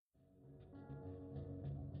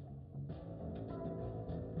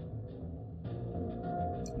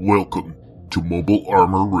Welcome to Mobile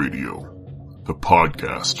Armor Radio, the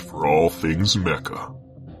podcast for all things mecha.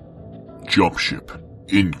 Jump ship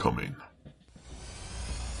incoming.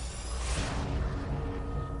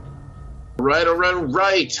 All right.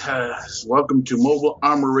 Welcome to Mobile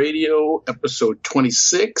Armor Radio, episode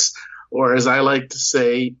 26, or as I like to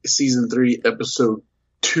say, season 3, episode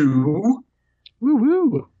 2.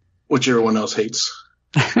 Woo-woo. Which everyone else hates.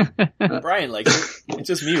 Brian likes it. It's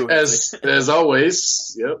just me. As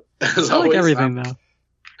always. Yep. I like everything, though.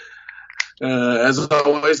 As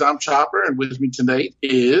always, I'm Chopper, and with me tonight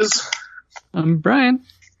is... I'm Brian.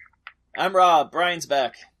 I'm Rob. Brian's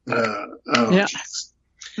back. Yeah. Geez.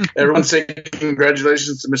 Everyone say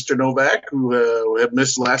congratulations to Mr. Novak, who had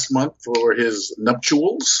missed last month for his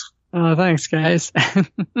nuptials. Oh, thanks, guys.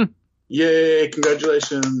 Yay,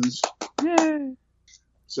 congratulations. Yay.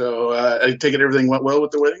 So, I take it everything went well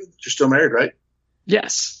with the wedding? You're still married, right?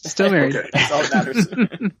 Yes, still married. Okay. That's all that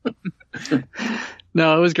matters.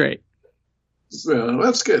 No, it was great. So,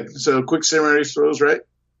 that's good. So, quick ceremony throws, right?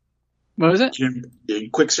 What was it?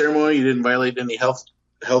 Quick ceremony, you didn't violate any health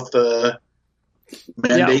mandates?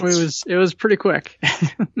 Yeah, it was pretty quick.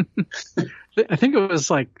 I think it was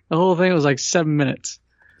like, the whole thing was like 7 minutes.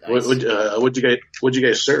 Nice. What'd you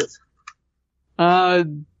guys serve?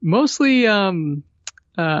 Mostly,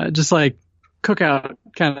 just like cookout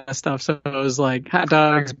kind of stuff. So it was like hot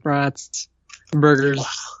dogs, brats, burgers. Wow.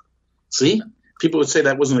 See, people would say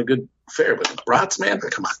that wasn't a good fare, but brats, man,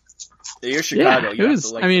 come on. You're Chicago. Yeah, it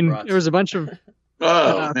was. I mean, there was a bunch of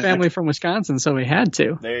family from Wisconsin, so we had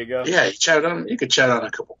to. There you go. Yeah, you could chat on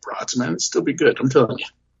a couple brats, man. It'd still be good. I'm telling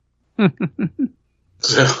you.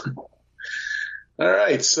 So, all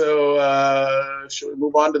right. So, should we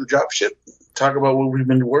move on to the dropship? Talk about what we've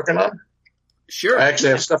been working on. Sure. I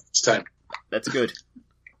actually have stuff this time. That's good.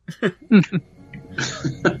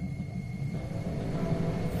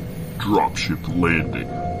 Dropship landing.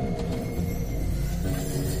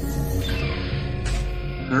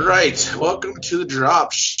 All right. Welcome to the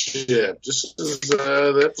dropship. This is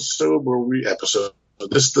the episode where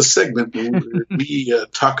this is the segment where we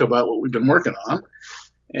talk about what we've been working on.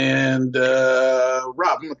 And, Rob,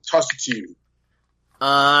 I'm going to toss it to you.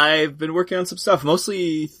 I've been working on some stuff,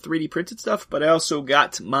 mostly 3D printed stuff, but I also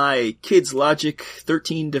got my Kids Logic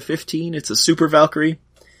 13 to 15. It's a Super Valkyrie.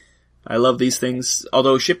 I love these things,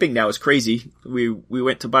 although shipping now is crazy. We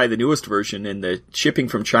went to buy the newest version, and the shipping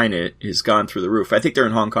from China has gone through the roof. I think they're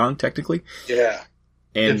in Hong Kong, technically. Yeah.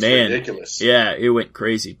 And it's man, ridiculous. Yeah, it went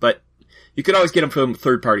crazy. But you could always get them from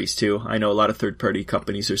third parties, too. I know a lot of third-party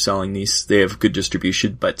companies are selling these. They have good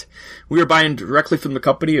distribution, but we were buying directly from the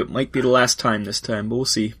company. It might be the last time this time, but we'll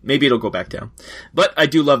see. Maybe it'll go back down. But I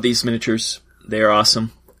do love these miniatures. They are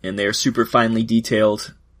awesome, and they are super finely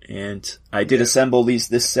detailed. And I did assemble this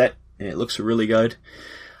set, and it looks really good.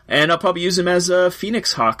 And I'll probably use him as a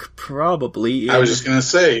Phoenix Hawk, probably. I was just going to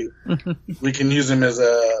say, we can use him as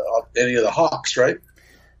any of the Hawks, right?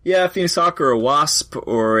 Yeah, Phoenix Hawk or a Wasp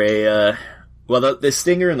or a, the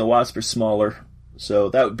Stinger and the Wasp are smaller, so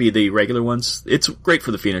that would be the regular ones. It's great for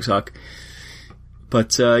the Phoenix Hawk.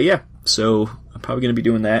 But, yeah, so I'm probably going to be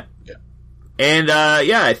doing that. Yeah. And,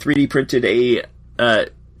 I 3D printed a,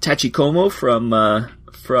 Tachikomo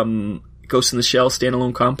from Ghost in the Shell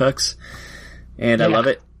standalone complex. And I love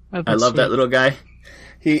it. I love that little guy.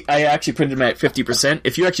 I actually printed him at 50%.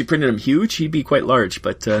 If you actually printed him huge, he'd be quite large,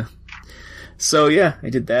 but, so yeah,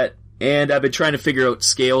 I did that. And I've been trying to figure out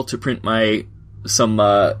scale to print some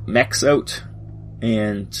mechs out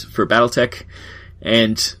and for Battletech.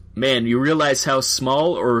 And man, you realize how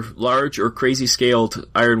small or large or crazy scaled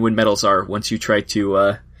Iron Wind Metals are once you try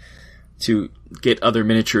to get other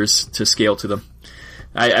miniatures to scale to them.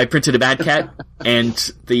 I printed a Mad Cat, and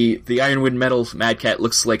the Iron Wind Metal Mad Cat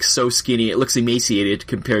looks like so skinny. It looks emaciated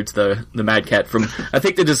compared to the Mad Cat from, I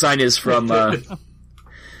think the design is from,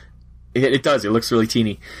 It does. It looks really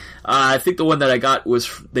teeny. I think the one that I got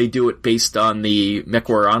they do it based on the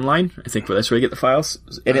MechWarrior Online. I think that's where I get the files.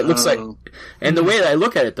 And it looks like, and the way that I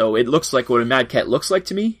look at it though, it looks like what a Mad Cat looks like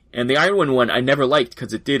to me. And the Iron Wind one I never liked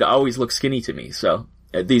because it did always look skinny to me. So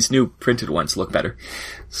these new printed ones look better.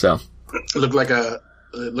 So. It looked like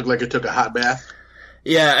it took a hot bath.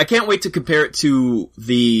 Yeah, I can't wait to compare it to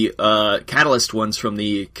the Catalyst ones from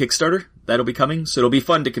the Kickstarter. That'll be coming, so it'll be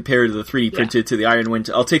fun to compare the 3D printed to the Iron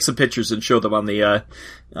Wind. I'll take some pictures and show them on the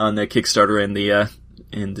Kickstarter and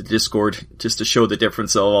the Discord, just to show the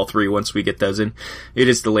difference of all three once we get those in. It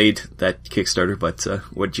is delayed, that Kickstarter, but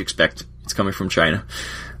what did you expect? It's coming from China,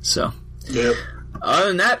 so. Yep. Other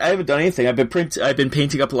than that, I haven't done anything. I've been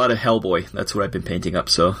painting up a lot of Hellboy. That's what I've been painting up,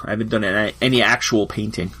 so I haven't done any actual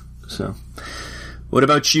painting. So, what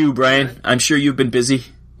about you, Brian? I'm sure you've been busy.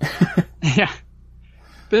 Yeah.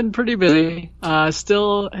 Been pretty busy.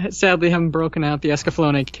 Still, sadly, haven't broken out the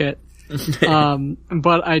Escaflowne kit.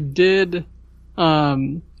 But I did.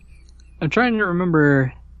 I'm trying to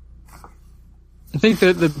remember. I think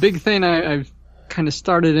that the big thing I've kind of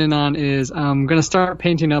started in on is I'm going to start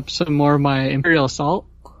painting up some more of my Imperial Assault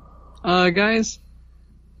guys.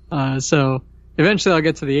 So eventually I'll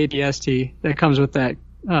get to the ATST that comes with that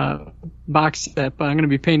box set, but I'm going to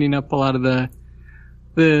be painting up a lot of the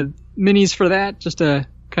minis for that, just to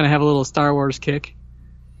kind of have a little Star Wars kick.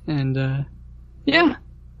 And yeah,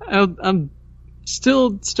 I'm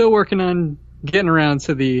still working on getting around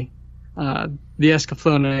to the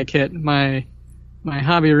Escaflowne kit. My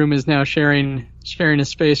hobby room is now sharing a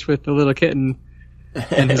space with the little kitten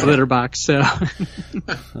and his litter box, so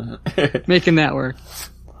making that work.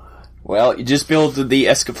 Well, you just build the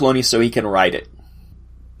Escaflowne so he can ride it.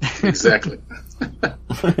 Exactly.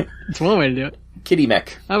 It's one way to do it. Kitty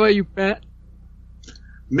mech. How about you, Pat?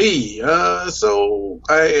 Me, so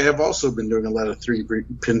I have also been doing a lot of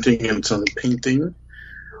 3D printing and some painting.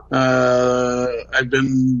 I've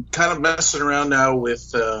been kind of messing around now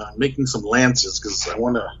with making some lances because I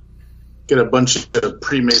want to get a bunch of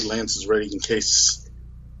pre-made lances ready in case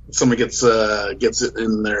someone gets it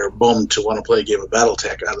in their bum to want to play a game of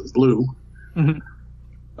BattleTech out of the blue. Mm-hmm.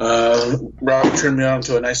 Rob turned me on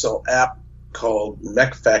to a nice little app called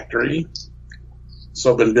Mech Factory.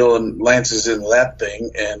 So I've been building lances in that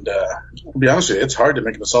thing, and to be honest with you, it's hard to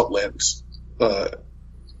make an assault lance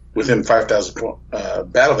within 5,000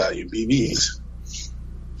 battle value BVs.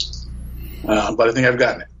 But I think I've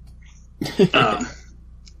gotten it.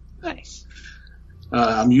 Nice.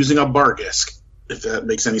 I'm using a Bargisk, if that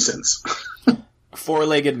makes any sense.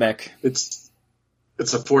 Four-legged mech. It's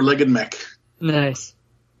a four-legged mech. Nice.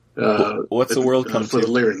 What's the world come for to?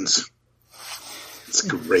 the Lyrans. It's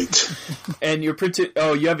great. And you're printed.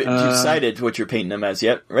 Oh, you haven't decided what you're painting them as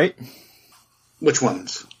yet, right? Which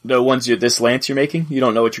ones? The ones this lance you're making. You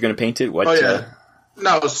don't know what you're going to paint it. What? Oh yeah.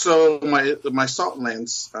 No. So my salt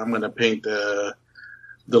lance, I'm going to paint the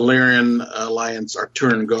Lyran Alliance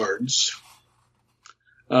Arcturan Guards,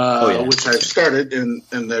 which I've started and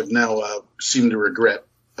I've now seemed to regret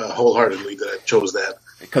wholeheartedly that I chose that.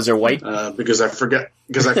 Because they're white. Because I forgot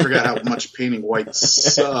how much painting white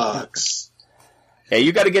sucks. Yeah,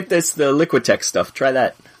 you got to get the Liquitex stuff. Try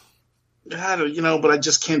that. But I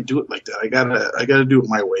just can't do it like that. I gotta do it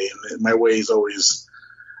my way, and my way is always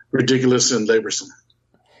ridiculous and laborsome.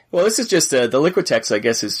 Well, this is just the Liquitex. I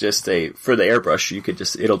guess is just for the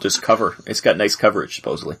airbrush. It'll just cover. It's got nice coverage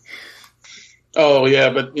supposedly. Oh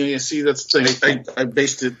yeah, but you see that's the thing. I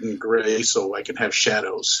based it in gray so I can have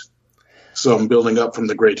shadows. So I'm building up from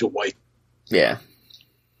the gray to white. Yeah.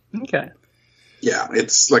 Okay. Yeah,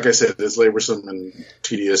 it's like I said, it's laborsome and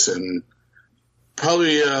tedious and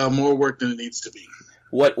probably more work than it needs to be.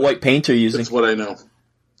 What white paint are you using? That's what I know.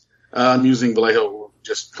 I'm using Vallejo,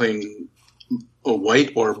 just plain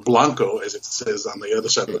white or Blanco, as it says on the other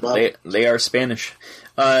side of the bottle. They are Spanish.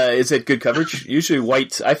 Is it good coverage? Usually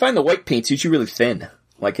white. I find the white paint's usually really thin.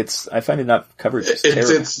 I find it not coverage. That's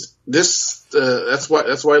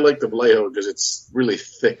why I like the Vallejo, because it's really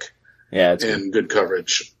thick. Yeah, it's and good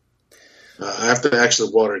coverage. I have to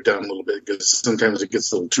actually water it down a little bit because sometimes it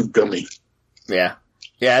gets a little too gummy. Yeah.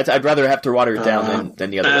 Yeah, I'd rather have to water it down than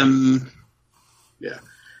the other way. Yeah.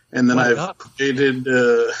 And then I've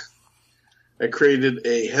created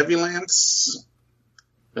a heavy lance.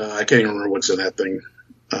 I can't even remember what's in that thing.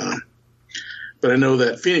 But I know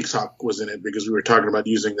that Phoenix Hawk was in it because we were talking about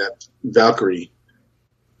using that Valkyrie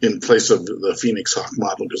in place of the Phoenix Hawk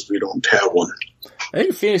model because we don't have one. I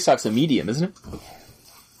think Phoenix Hawk's a medium, isn't it?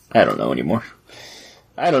 I don't know anymore.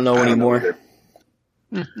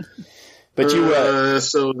 But you,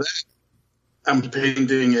 so that I'm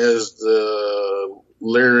painting as the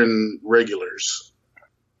Lyran regular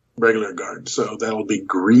guard. So that'll be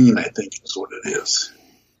green, I think is what it is.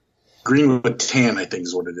 Green with tan, I think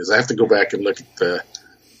is what it is. I have to go back and look at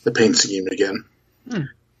the paint scheme again.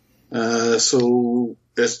 So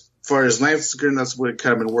as far as Lance Green, that's what I've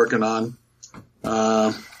kind of been working on.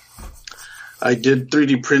 I did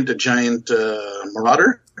 3D print a giant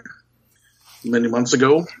Marauder many months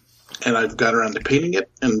ago, and I've got around to painting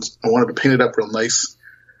it, and I wanted to paint it up real nice.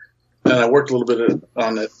 And I worked a little bit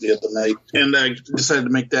on it the other night, and I decided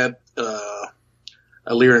to make that a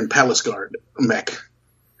Lyran Palace Guard mech.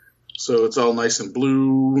 So it's all nice and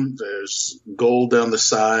blue. There's gold down the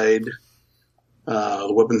side.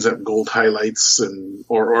 The weapons have gold highlights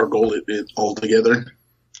or gold all together.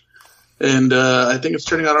 And I think it's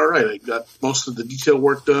turning out all right. I got most of the detail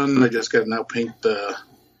work done. I just got to now paint the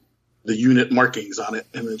the unit markings on it,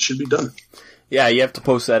 and it should be done. Yeah, you have to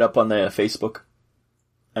post that up on the Facebook.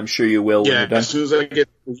 I'm sure you will. Yeah, when you're done. as soon as I get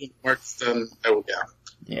the unit marks done, I will.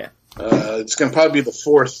 Yeah. It's going to probably be the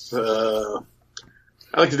 4th.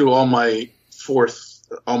 I like to do all my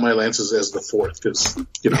lances as the 4th because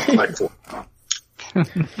I like 4.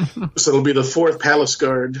 So it'll be the 4th Palace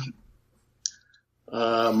Guard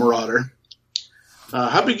Marauder.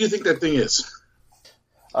 How big do you think that thing is?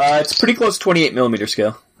 It's pretty close to 28 millimeter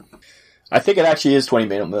scale. I think it actually is 20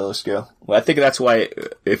 millimeter scale. Well, I think that's why,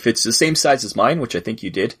 if it's the same size as mine, which I think you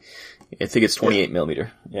did, I think it's 28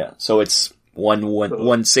 millimeter. Yeah. So it's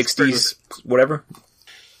 160s, whatever.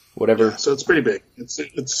 Yeah, so it's pretty big.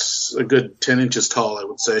 It's a good 10 inches tall, I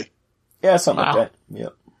would say. Yeah, something like that. Yeah.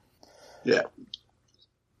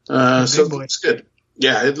 Yeah. So it looks good.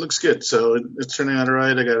 Yeah, it looks good. So it's turning out all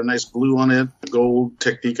right. I got a nice blue on it. The gold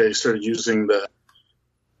technique. I started using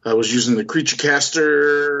I was using the Creature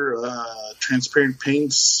Caster transparent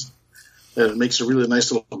paints. It makes a really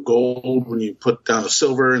nice little gold when you put down a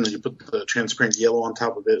silver, and then you put the transparent yellow on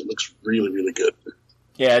top of it. It looks really, really good.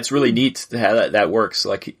 Yeah, it's really neat how that works.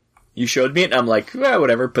 Like, you showed me it, and I'm like,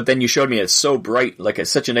 whatever. But then you showed me it's so bright, like it's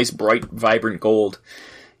such a nice, bright, vibrant gold.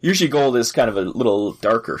 Usually gold is kind of a little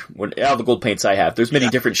darker. All the gold paints I have, there's many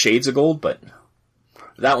different shades of gold, but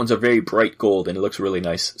that one's a very bright gold, and it looks really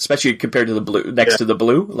nice, especially compared to the blue next to the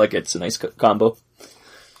blue. Like, it's a nice combo.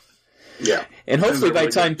 Yeah, and hopefully by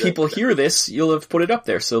the time people hear this, you'll have put it up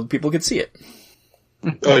there so people can see it.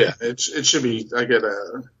 Oh yeah, it should be.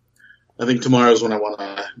 I think tomorrow's when I want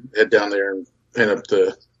to head down there and paint up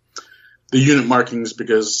the unit markings,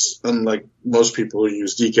 because unlike most people who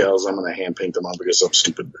use decals, I'm going to hand paint them on because I'm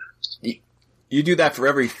stupid. You do that for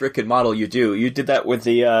every frickin' model you do. You did that with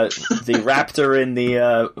the Raptor and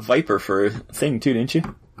the Viper for thing too, didn't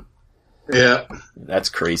you? Yeah. That's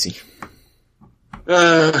crazy.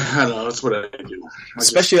 I don't know. That's what I do.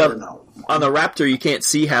 Especially on the Raptor, you can't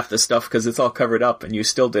see half the stuff because it's all covered up, and you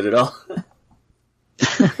still did it all.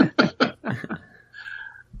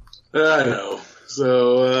 I know.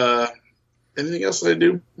 So, anything else that I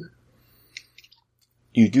do?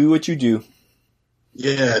 You do what you do.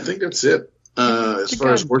 Yeah, I think that's it. As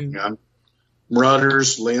far as working on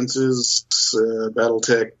Marauders, Lances,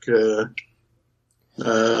 Battletech.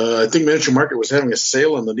 I think Miniature Market was having a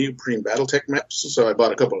sale on the neoprene Battletech maps, so I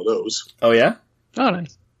bought a couple of those. Oh, yeah? Oh,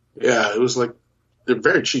 nice. Yeah, it was like, they're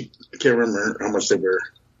very cheap. I can't remember how much they were.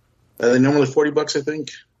 They're normally $40, I think.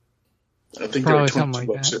 I think they were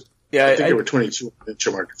 $22. Yeah, I think they were $22 on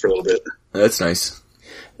Miniature Market for a little bit. That's nice.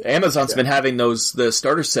 Amazon's been having the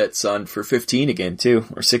starter sets on for $15 again too,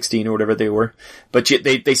 or $16 or whatever they were. But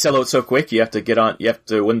they sell out so quick. You have to get on. You have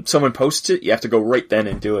to, when someone posts it, you have to go right then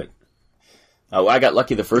and do it. I got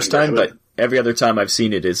lucky the first time, but every other time I've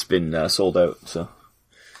seen it, it's been sold out. So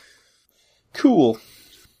cool.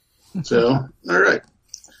 So all right.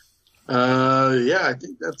 Yeah, I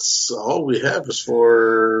think that's all we have as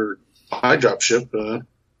for my dropship.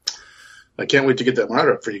 I can't wait to get that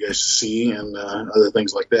Marauder up for you guys to see and other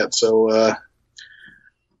things like that. So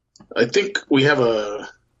I think we have a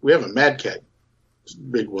Mad Cat,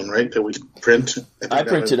 big one, right? That we print. I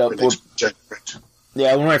printed up.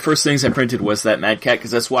 Yeah, one of my first things I printed was that Mad Cat,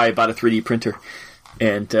 because that's why I bought a 3D printer.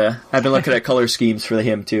 And I've been looking at color schemes for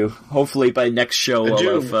him too. Hopefully by next show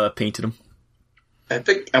I'll have painted him. I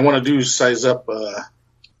think I want to size up a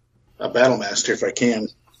Battlemaster if I can.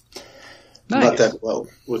 Nice. Not that well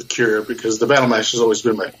with Cure, because the Battlemaster has always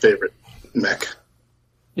been my favorite mech.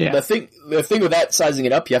 Yeah. The thing with that, sizing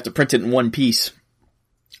it up, you have to print it in one piece.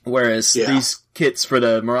 Whereas these kits for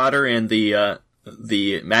the Marauder and the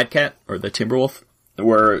Mad Cat or the Timberwolf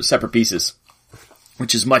were separate pieces,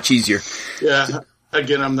 which is much easier. Yeah.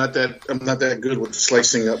 Again, I'm not that good with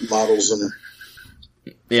slicing up models, and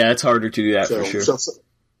yeah, it's harder to do that for sure.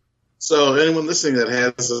 So anyone listening that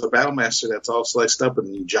has a Battlemaster that's all sliced up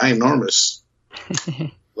and ginormous,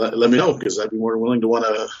 let me know, because I'd be more willing to want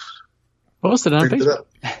to post it on print it up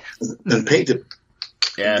and paint it.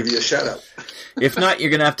 Yeah, give you a shout out. If not, you're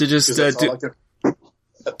gonna have to just do it.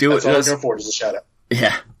 That's all I can afford is a shout out.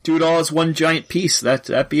 Yeah, do it all as one giant piece.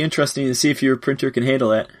 That'd be interesting to see if your printer can handle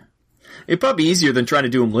that. It'd probably be easier than trying to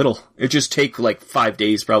do them little. It'd just take like 5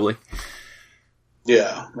 days probably.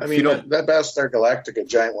 Yeah, I mean that Battlestar Galactica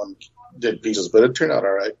giant one did pieces, but it turned out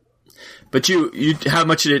all right. But you, how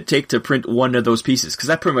much did it take to print one of those pieces? Because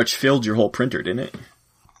that pretty much filled your whole printer, didn't it?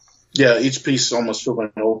 Yeah, each piece almost filled my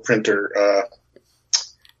whole printer.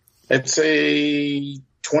 I'd say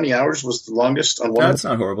 20 hours was the longest on one. That's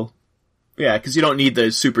not horrible. Yeah, because you don't need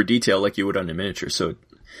the super detail like you would on a miniature, so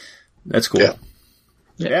that's cool.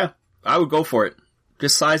 Yeah, I would go for it.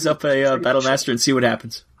 Just size up a Battlemaster and see what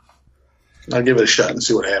happens. I'll give it a shot and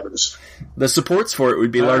see what happens. The supports for it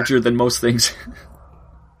would be larger than most things.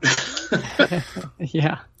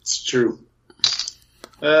 Yeah. It's true.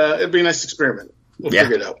 It'd be a nice experiment. We'll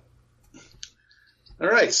figure it out. All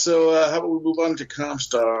right, so how about we move on to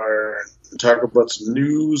Comstar and talk about some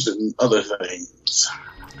news and other things.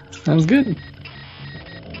 Sounds good.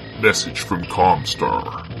 Message from Comstar.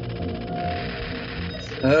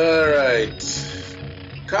 All right.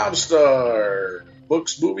 Comstar.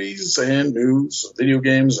 Books, movies, and news, video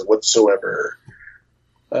games, and whatsoever.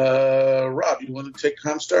 Rob, you want to take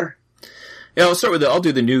Comstar? Yeah, I'll start with I'll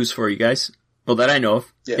do the news for you guys. Well, that I know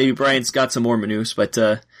of. Yeah. Maybe Brian's got some more news, but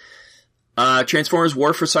Transformers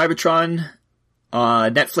War for Cybertron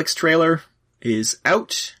Netflix trailer is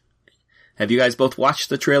out. Have you guys both watched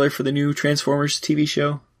the trailer for the new Transformers TV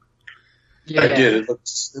show? Yeah. I did. It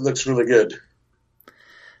looks really good.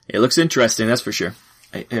 It looks interesting, that's for sure.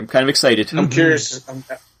 I'm kind of excited. I'm curious.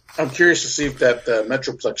 I'm curious to see if that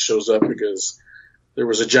Metroplex shows up, because there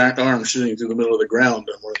was a giant arm shooting through the middle of the ground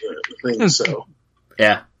on one of the things. So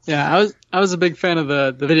Yeah. Yeah, I was a big fan of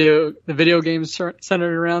the video games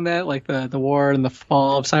centered around that, like the war and the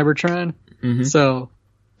fall of Cybertron. Mm-hmm. So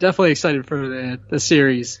definitely excited for the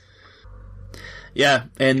series. Yeah,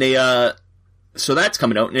 and they so that's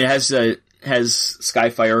coming out, and it has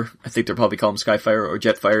Skyfire. I think they'll probably call him Skyfire or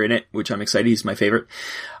Jetfire in it, which I'm excited. He's my favorite.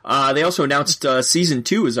 They also announced season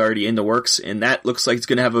 2 is already in the works, and that looks like it's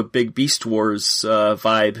going to have a big Beast Wars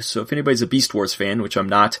vibe. So if anybody's a Beast Wars fan, which I'm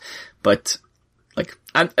not, but like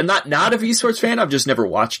I'm not a Beast Wars fan. I've just never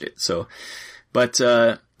watched it. So, but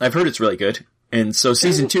I've heard it's really good, and so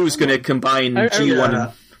season 2 is going to combine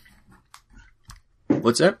G1. And...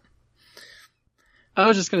 What's that? I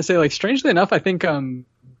was just going to say, like, strangely enough, I think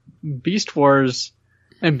Beast Wars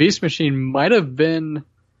and Beast Machine might have been,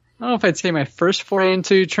 I don't know if I'd say my first foray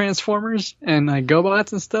into Transformers and like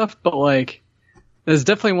GoBots and stuff, but like there's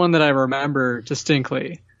definitely one that I remember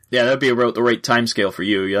distinctly. Yeah, that'd be about the right time scale for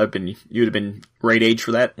you. You'd have been right age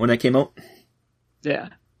for that when that came out. Yeah.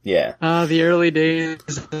 Yeah. The early days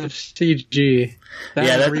of CG.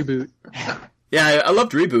 That reboot. Yeah, I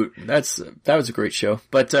loved Reboot. That was a great show.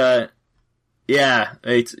 But yeah,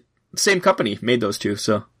 it's the same company made those two,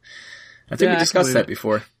 so I think we discussed that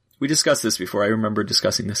before. We discussed this before. I remember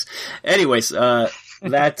discussing this. Anyways, so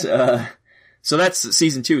that's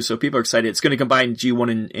season 2, so people are excited. It's going to combine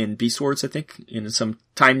G1 and Beast Wars, I think, in some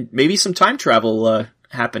time, maybe some time travel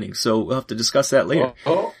happening, so we'll have to discuss that later.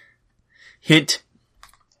 Oh. Hint.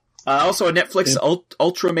 Also, a Netflix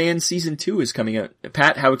Ultraman season 2 is coming out.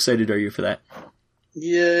 Pat, how excited are you for that?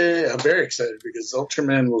 Yeah, I'm very excited, because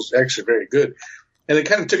Ultraman was actually very good. And it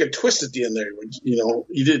kind of took a twist at the end there, when,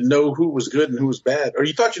 you didn't know who was good and who was bad. Or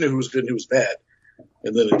you thought you knew who was good and who was bad.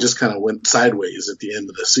 And then it just kind of went sideways at the end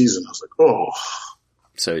of the season. I was like, oh.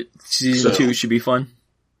 So season 2 should be fun?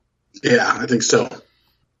 Yeah, I think so.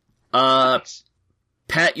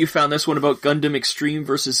 Pat, you found this one about Gundam Extreme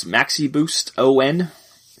versus Maxi Boost ON?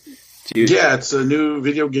 Yeah, it's a new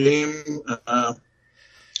video game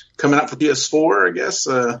coming out for PS4, I guess.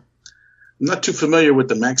 I'm not too familiar with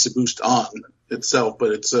the Maxi Boost On itself,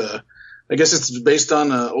 but it's I guess it's based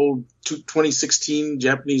on an old 2016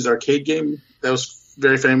 Japanese arcade game that was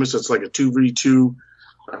very famous. It's like a 2v2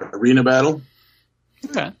 arena battle.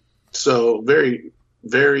 Okay. So very,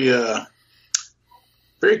 very,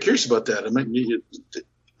 very curious about that. I might need it.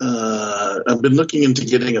 I've been looking into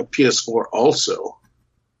getting a PS4 also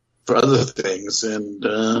for other things, and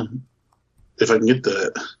if I can get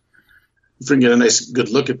a nice good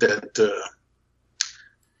look at that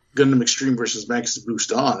Gundam Extreme versus Maxi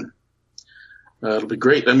Boost On, it'll be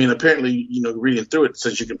great. I mean, apparently, reading through it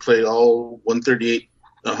says you can play all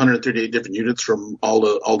 138 different units from all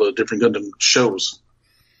the different Gundam shows.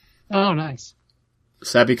 Oh, nice.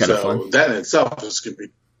 So that'd be kind of fun. That in itself is going to be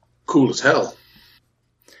cool as hell.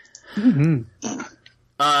 Mm-hmm.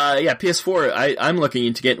 Yeah, PS4, I'm looking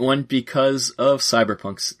into getting one because of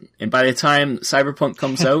Cyberpunk. And by the time Cyberpunk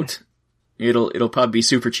comes out, it'll probably be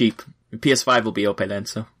super cheap. PS5 will be out by then,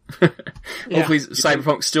 so hopefully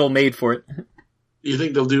Cyberpunk's still made for it. You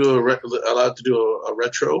think they'll do allowed to do a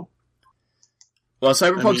retro? Well,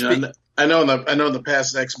 Cyberpunk's I know in the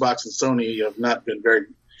past, Xbox and Sony have not been very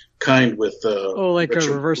kind with retro, a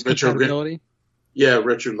reverse compatibility. Yeah,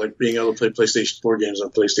 retro, like being able to play PlayStation 4 games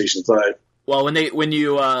on PlayStation 5. Well, when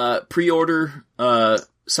you pre-order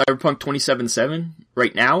Cyberpunk 2077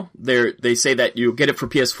 right now, they say that you get it for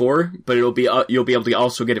PS4, but you'll be able to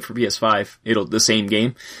also get it for PS5. The same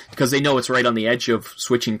game, because they know it's right on the edge of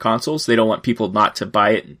switching consoles. They don't want people not to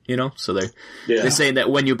buy it, So they're saying that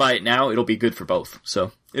when you buy it now, it'll be good for both.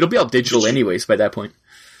 So it'll be all digital anyways by that point.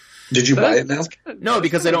 Did you buy it now? No,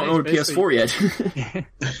 because I don't own a PS4 yet.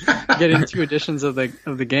 Getting 2 editions of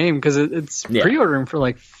the game because it's pre-ordering for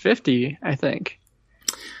like $50, I think.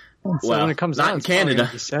 So well, when it comes not out, in Canada.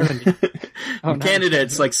 $70. In Canada,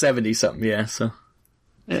 it's like 70 something. Yeah, so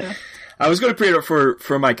yeah. I was going to pre-order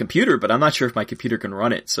for my computer, but I'm not sure if my computer can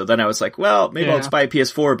run it. So then I was like, well, maybe I'll just buy a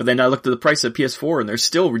PS4. But then I looked at the price of PS4, and they're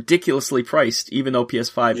still ridiculously priced, even though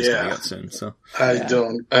PS5 is coming out soon. So I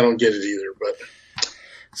don't get it either, but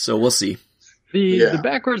so we'll see. The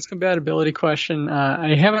backwards compatibility question,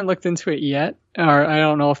 I haven't looked into it yet, or I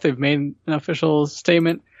don't know if they've made an official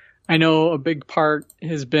statement. I know a big part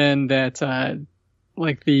has been that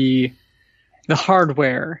like the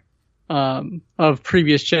hardware of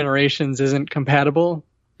previous generations isn't compatible,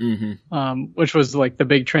 which was like the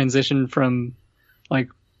big transition from like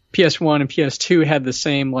PS1 and PS2 had the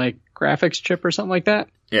same like graphics chip or something like that.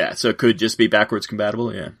 Yeah, so it could just be backwards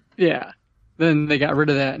compatible. Yeah. Yeah. Then they got rid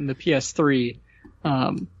of that in the PS3,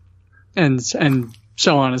 and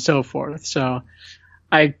so on and so forth. So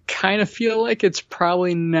I kind of feel like it's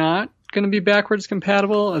probably not going to be backwards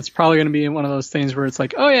compatible. It's probably going to be one of those things where it's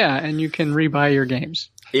like, oh yeah, and you can rebuy your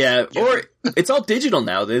games. Yeah, or it's all digital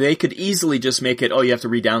now. They could easily just make it, you have to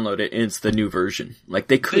re-download it, and it's the new version. Like,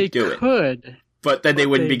 they could do it. But then they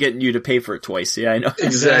wouldn't be getting you to pay for it twice. Yeah, I know.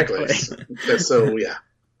 Exactly. So, yeah.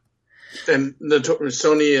 And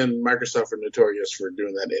Sony and Microsoft are notorious for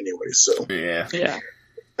doing that anyway, so. Yeah.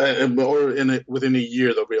 Or within a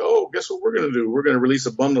year, they'll be, guess what we're going to do? We're going to release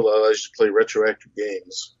a bundle that allows you to play retroactive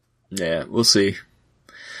games. Yeah, we'll see.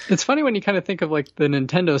 It's funny when you kind of think of, like, the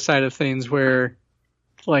Nintendo side of things where,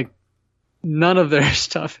 like, none of their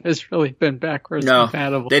stuff has really been backwards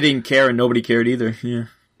compatible. They didn't care and nobody cared either. Yeah.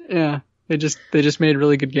 Yeah. They just made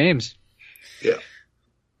really good games. Yeah.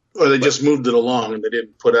 Or they just moved it along and they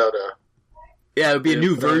didn't put out it would be a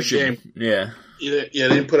new version. Yeah. Yeah,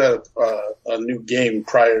 they didn't put out a new game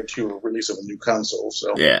prior to release of a new console.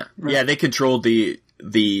 So yeah. Yeah, they controlled the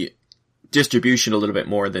distribution a little bit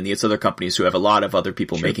more than these other companies who have a lot of other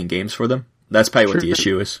people making games for them. That's probably what the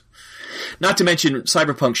issue is. Not to mention,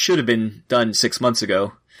 Cyberpunk should have been done 6 months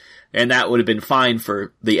ago, and that would have been fine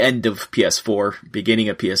for the end of PS4, beginning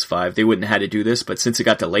of PS5. They wouldn't have had to do this, but since it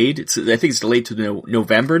got delayed, I think it's delayed to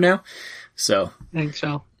November now. So I think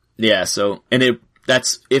so. Yeah, and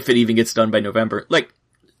that's if it even gets done by November. Like,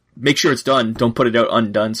 make sure it's done. Don't put it out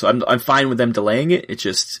undone. So I'm fine with them delaying it.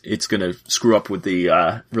 It's gonna screw up with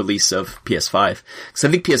the release of PS5. Because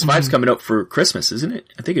I think PS5 is coming out for Christmas, isn't it?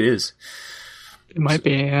 I think it is. It might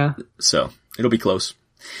be, yeah. So, it'll be close.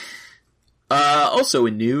 Also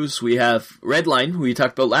in news, we have Redline, who we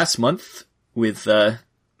talked about last month, with the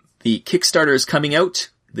Kickstarter is coming out,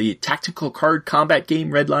 the tactical card combat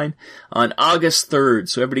game Redline, on August 3rd.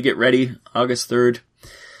 So everybody get ready, August 3rd.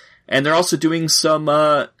 And they're also doing some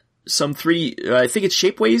 3D, I think it's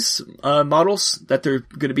Shapeways models that they're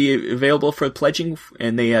going to be available for pledging.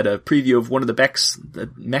 And they had a preview of one of the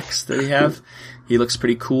mechs that they have. He looks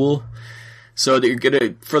pretty cool. So they're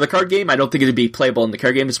for the card game, I don't think it'd be playable in the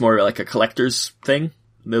card game. It's more like a collector's thing.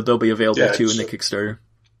 They'll be available too in the Kickstarter.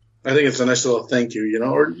 I think it's a nice little thank you,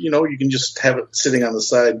 or, you can just have it sitting on the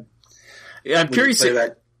side. Yeah, I'm curious.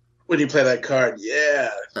 When you play that card,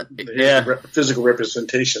 physical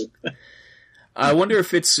representation. I wonder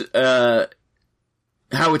if it's,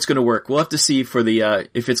 how it's going to work. We'll have to see for the,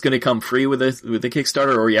 if it's going to come free with the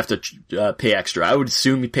Kickstarter or you have to, pay extra. I would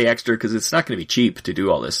assume you pay extra because it's not going to be cheap to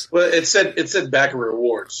do all this. Well, it said back a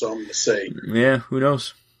reward, so I'm going to say. Yeah, who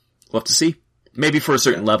knows? We'll have to see. Maybe for a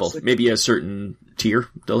certain level. Maybe a certain tier,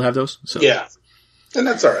 they'll have those. So. Yeah. And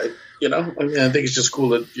that's all right. I think it's just cool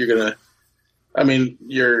that you're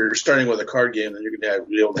starting with a card game and you're going to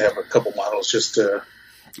be able to have a couple models just to,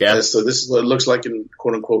 so this is what it looks like in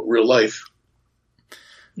quote unquote real life.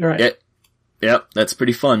 Right. Yeah, that's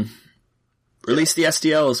pretty fun. Release the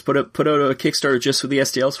STLs. Put out a Kickstarter just for the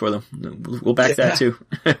STLs for them. We'll back that too.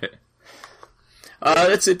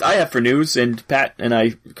 That's it I have for news, and Pat and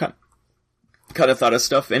I kind of thought of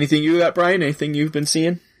stuff. Anything you got, Brian? Anything you've been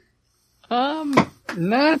seeing?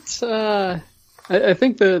 Not. I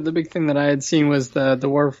think the big thing that I had seen was the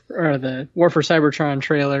War for Cybertron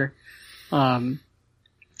trailer.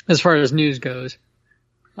 As far as news goes,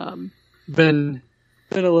 been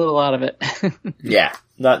a little out of it. Yeah,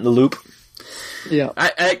 not in the loop. Yeah.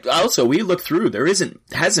 I also, we looked through,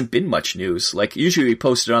 hasn't been much news. Like, usually we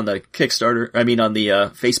post it on the Kickstarter, on the,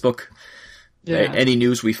 Facebook, any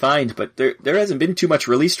news we find, but there hasn't been too much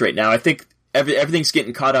released right now. I think everything's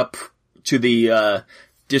getting caught up to the,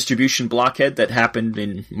 distribution blockhead that happened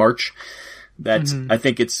in March. I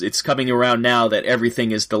think it's coming around now that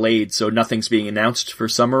everything is delayed, so nothing's being announced for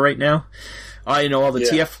summer right now. I know all the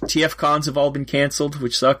TF cons have all been canceled,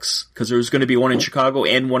 which sucks because there was going to be one in Chicago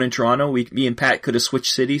and one in Toronto. Me and Pat could have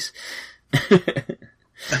switched cities.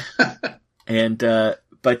 And,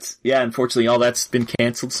 but yeah, unfortunately all that's been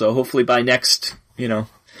canceled. So hopefully by next,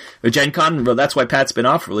 Gen Con, well, that's why Pat's been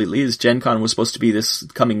off lately, is Gen Con was supposed to be this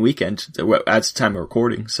coming weekend at the time of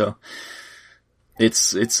recording. So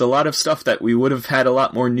it's a lot of stuff that we would have had a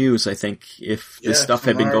lot more news, I think, if this stuff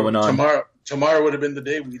had been going on. Tomorrow would have been the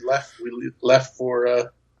day we left. We left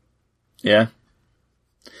for, Yeah.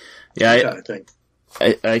 I think.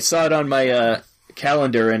 I saw it on my,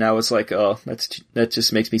 calendar and I was like, oh, that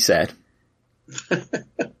just makes me sad.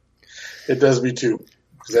 It does me too.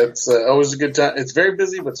 That's always a good time. It's very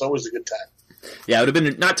busy, but it's always a good time. Yeah, it would have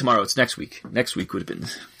been not tomorrow. It's next week. Next week would have been.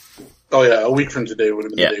 Oh yeah, a week from today would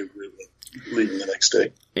have been the day we would have been leaving the next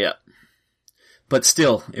day. Yeah, but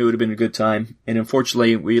still, it would have been a good time. And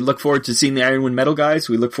unfortunately, we look forward to seeing the Ironwind Metal guys.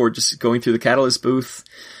 We look forward to going through the Catalyst booth,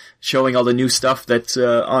 showing all the new stuff that's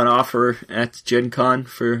on offer at Gen Con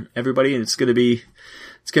for everybody, and it's gonna be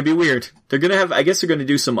weird. I guess they're gonna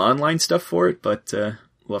do some online stuff for it, but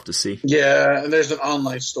we'll have to see. Yeah, and there's an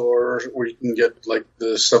online store where you can get like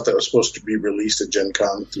the stuff that was supposed to be released at Gen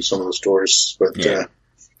Con through some of the stores. But I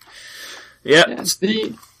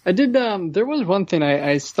did. There was one thing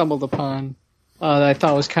I stumbled upon that I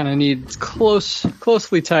thought was kind of neat. It's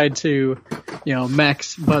closely tied to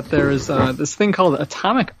mechs, but there's this thing called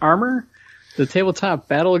Atomic Armor, the tabletop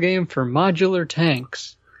battle game for modular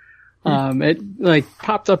tanks. It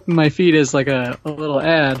popped up in my feed as like a little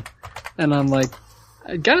ad, and I'm like,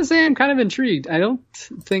 I gotta say I'm kind of intrigued. I don't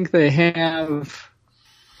think they have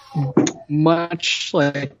much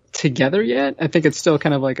together yet. I think it's still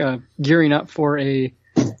kind of like gearing up for a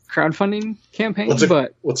crowdfunding campaign.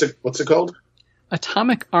 What's it called?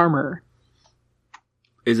 Atomic Armor.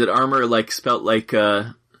 Is it armor spelt like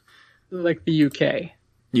the UK?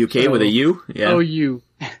 UK with a U? Yeah. OU.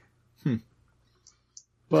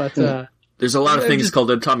 But there's a lot of things called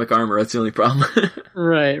Atomic Armor. That's the only problem.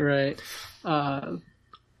 Right.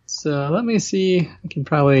 So let me see. I can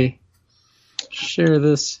probably share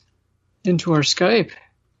this into our Skype.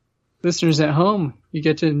 Listeners at home, you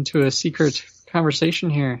get into a secret conversation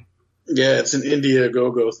here. Yeah, it's an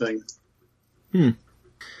Indiegogo thing. I'm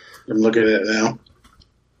looking at it now.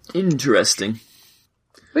 Interesting.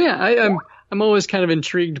 But yeah, I'm always kind of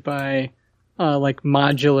intrigued by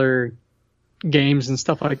modular games and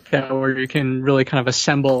stuff like that, where you can really kind of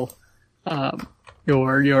assemble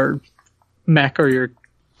your mech or your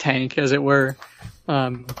tank, as it were,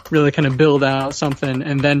 really kind of build out something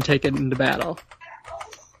and then take it into battle.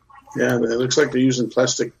 Yeah, but it looks like they're using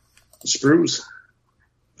plastic sprues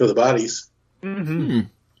for the bodies. Mm-hmm.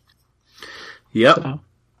 Yep, so,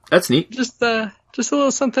 that's neat. Just a little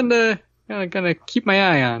something to kind of keep my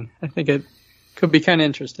eye on. I think it could be kind of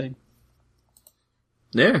interesting.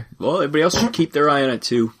 Yeah, well, everybody else should keep their eye on it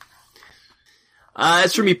too.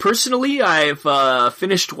 As for me personally, I've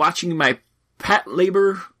finished watching my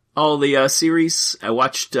Patlabor, all the series.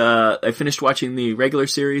 I finished watching the regular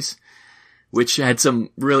series, which had some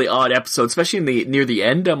really odd episodes, especially near the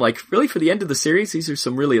end. I'm like, really, for the end of the series, these are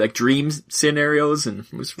some really dream scenarios, and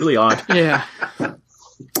it was really odd. Yeah.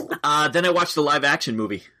 Then I watched the live action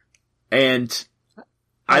movie, and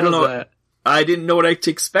I don't know, I didn't know what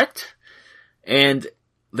to expect, and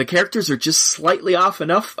the characters are just slightly off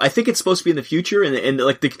enough. I think it's supposed to be in the future, and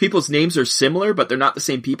the people's names are similar, but they're not the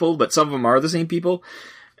same people, but some of them are the same people.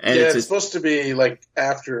 And yeah, it's supposed to be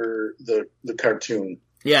after the cartoon.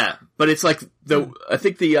 Yeah, but it's I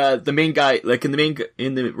think the main guy,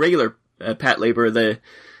 in the regular Patlabor,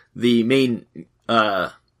 the main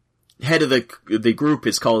head of the group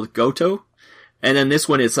is called Goto, and then this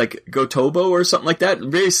one is Gotobo or something like that.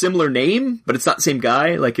 Very similar name, but it's not the same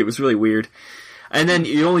guy. It was really weird. And then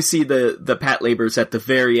you only see the Patlabors at the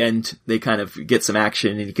very end. They kind of get some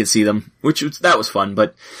action, and you can see them, that was fun.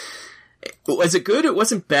 But was it good? It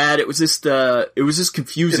wasn't bad. It was just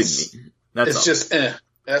confusing me.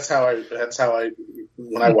 That's how I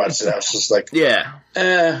when I watched it, I was just like, yeah,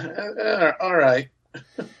 all right.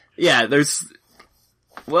 Yeah, a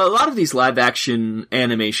lot of these live action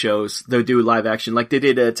anime shows, they'll do live action. They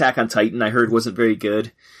did Attack on Titan, I heard wasn't very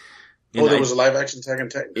good. And there was a live action Attack on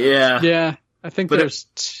Titan? Yeah. Yeah, I think there's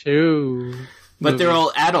two. But they're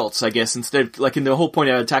all adults, I guess, instead, in the whole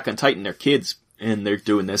point of Attack on Titan, they're kids, and they're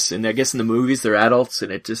doing this, and I guess in the movies they're adults,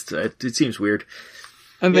 and it just, it seems weird.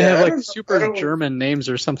 And they have super German names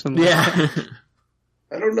or something like that.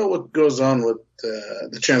 I don't know what goes on with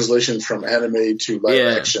the translation from anime to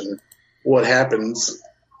live action. What happens,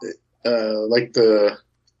 the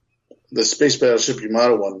Space Battleship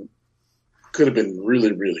Yamato one could have been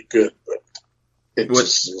really, really good, but It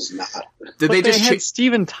just was not. Did they just had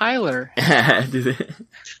Steven Tyler?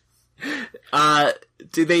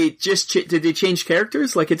 Did they change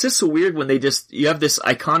characters? Like, it's just so weird when you have this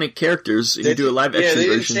iconic characters and you do a live action version. Yeah,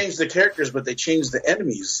 they didn't change the characters, but they changed the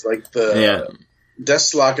enemies. Like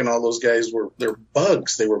Deathstalker and all those guys they're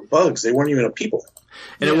bugs. They were bugs. They weren't even a people.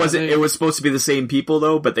 And it was supposed to be the same people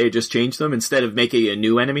though, but they just changed them instead of making a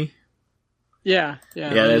new enemy. Yeah.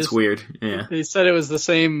 Yeah, that's weird. Yeah. They said it was the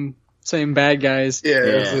same bad guys. Yeah,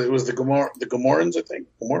 it was the Gamorreans, I think.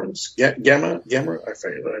 Gamorreans? Gamma? I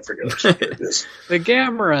forget what it is. The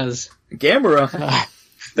Gamorras. Gamera.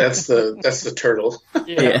 That's the turtle.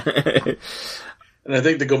 Yeah. And I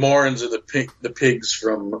think the Gamorreans are the pigs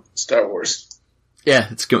from Star Wars. Yeah,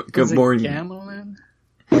 it's Gamorrean. Gamelon?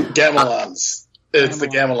 Gamelons. It's the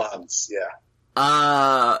Gamelons,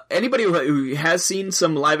 yeah. Anybody who has seen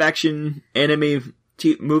some live action anime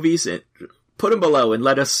movies, put them below and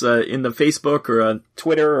let us, in the Facebook or on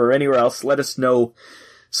Twitter or anywhere else, let us know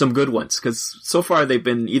some good ones. Cause so far they've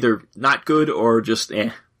been either not good or just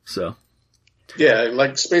so. Yeah,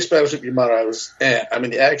 like Space Battleship Yamato, I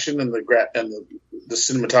mean, the action and the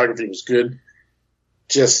cinematography was good.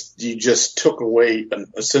 You just took away an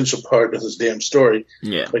essential part of this damn story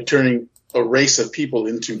by turning a race of people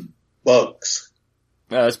into bugs.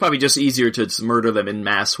 It's probably just easier to murder them in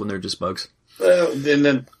mass when they're just bugs. And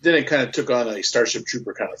then it kind of took on a Starship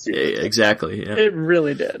Trooper kind of feel. Yeah, exactly. Yeah. It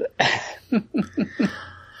really did.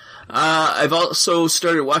 I've also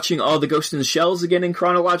started watching all the Ghost in the Shells again in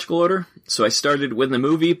chronological order. So I started with the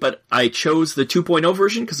movie, but I chose the 2.0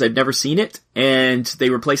 version because I'd never seen it, and they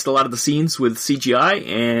replaced a lot of the scenes with CGI,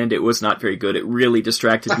 and it was not very good. It really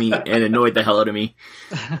distracted me and annoyed the hell out of me.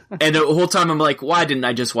 And the whole time I'm like, why didn't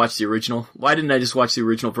I just watch the original? Why didn't I just watch the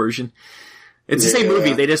original version? It's the same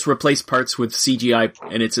movie. They just replaced parts with CGI,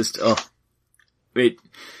 and it's just, It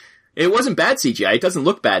wasn't bad CGI. It doesn't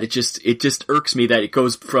look bad. It just irks me that it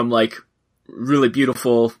goes from like really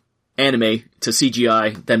beautiful anime to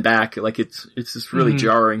CGI, then back. Like it's just really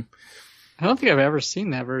jarring. I don't think I've ever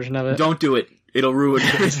seen that version of it. Don't do it. It'll ruin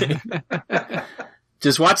it.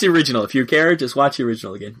 Just watch the original. If you care, just watch the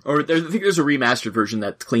original again. Or I think there's a remastered version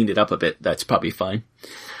that cleaned it up a bit. That's probably fine.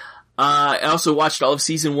 I also watched all of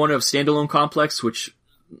season 1 of Standalone Complex, which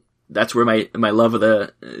that's where my love of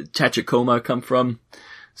the Tachikoma come from.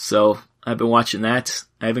 So I've been watching that.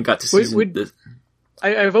 I haven't got to season.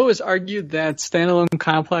 I've always argued that Standalone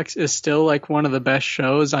Complex is still like one of the best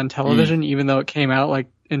shows on television, even though it came out like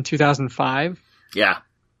in 2005. Yeah,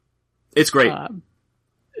 it's great.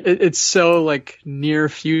 It's so like near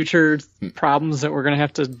future problems that we're gonna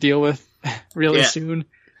have to deal with really soon.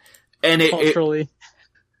 And culturally.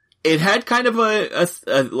 It had kind of a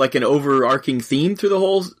like an overarching theme through the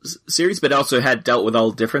whole series, but also had dealt with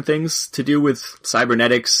all different things to do with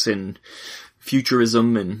cybernetics and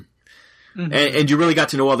futurism and you really got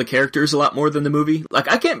to know all the characters a lot more than the movie. Like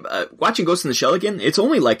I can't, watching Ghost in the Shell again, it's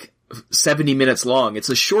only like 70 minutes long. It's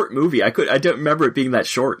a short movie. I don't remember it being that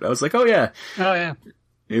short. I was like, oh yeah.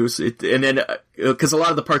 And then, cause a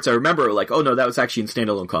lot of the parts I remember are like, oh no, that was actually in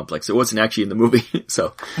Standalone Complex. It wasn't actually in the movie.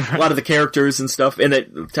 So a lot of the characters and stuff and the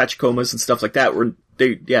Tachikomas and stuff like that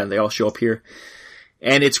they all show up here.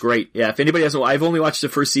 And it's great. Yeah. If anybody hasn't, I've only watched the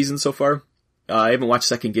first season so far. I haven't watched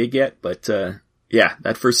Second Gig yet, but, yeah,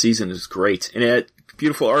 that first season is great. And it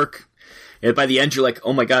beautiful arc. And by the end, you're like,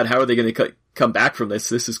 oh my God, how are they going to come back from this?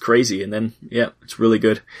 This is crazy. And then, yeah, it's really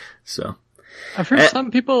good. So. I've heard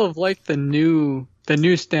some people have liked the new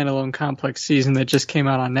Standalone Complex season that just came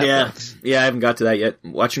out on Netflix. Yeah, I haven't got to that yet.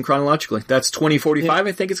 I'm watching chronologically. That's 2045,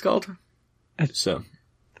 I think it's called. I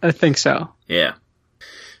think so. Yeah.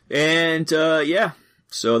 And,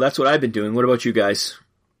 so that's what I've been doing. What about you guys?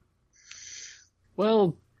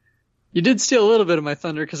 Well, you did steal a little bit of my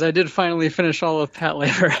thunder because I did finally finish all of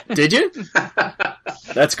Patlabor. Did you?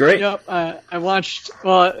 That's great. Yep. I watched,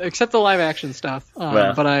 except the live action stuff,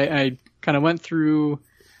 but I kind of went through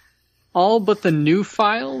all but the new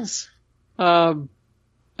files,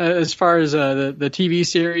 as far as the TV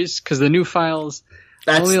series, because the new files,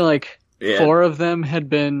 only like 4 of them had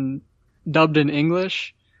been dubbed in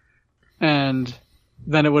English, and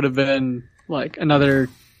then it would have been like another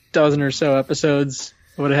dozen or so episodes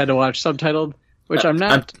I would have had to watch subtitled, which I'm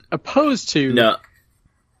not opposed to. No.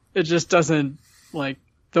 It just doesn't, like,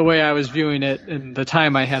 the way I was viewing it and the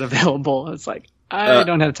time I had available. It's like, I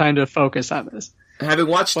don't have time to focus on this. Having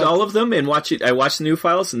watched all of them and I watched the new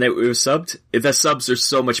files and they were subbed. The subs are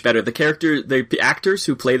so much better. The actors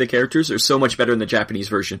who play the characters are so much better in the Japanese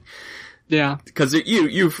version. Yeah. Because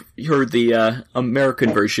you've heard the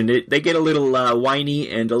American version. They get a little whiny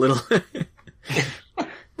and a little...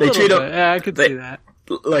 They treat them. Yeah, I could see that.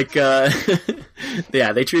 Like, yeah,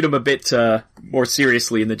 they treat him a bit more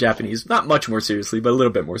seriously in the Japanese. Not much more seriously, but a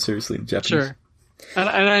little bit more seriously in the Japanese. Sure. And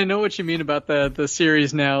I know what you mean about the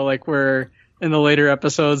series now, like where in the later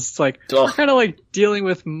episodes, it's like, we're kind of like dealing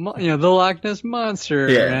with, the Loch Ness Monster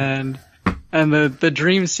and the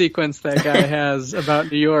dream sequence that guy has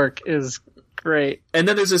about New York is great. And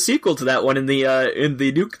then there's a sequel to that one in the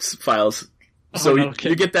Nuke files. So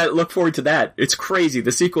you get that, look forward to that. It's crazy.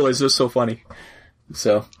 The sequel is just so funny.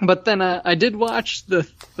 So. But then I did watch the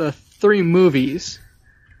 3 movies.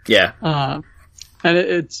 Yeah.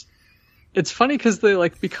 And it's funny because they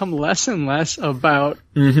like become less and less about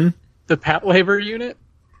the Patlabor unit.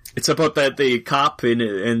 It's about the cop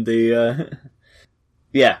and the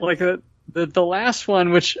yeah. Like the last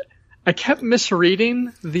one, which I kept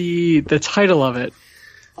misreading the title of it.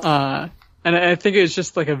 And I think it was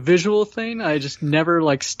just like a visual thing. I just never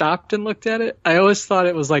like stopped and looked at it. I always thought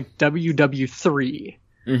it was like WW3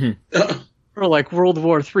 or like World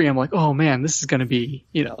War III. I'm like, oh man, this is going to be,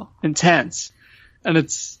 intense. And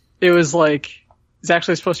it was like, it's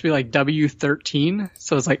actually supposed to be like W13.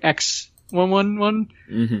 So it's like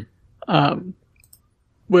X111.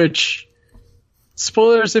 Which,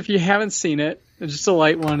 spoilers if you haven't seen it, just a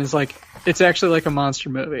light one, is like, it's actually like a monster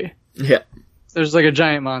movie. Yeah. There's like a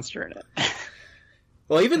giant monster in it.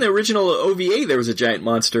 Well, even the original OVA, there was a giant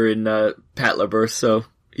monster in Patlabor, so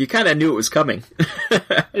you kind of knew it was coming.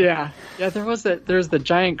 Yeah, there's the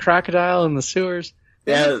giant crocodile in the sewers.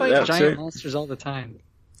 They fight giant monsters all the time.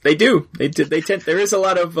 They do. There is a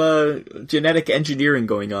lot of genetic engineering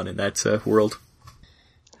going on in that world.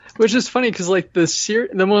 Which is funny because like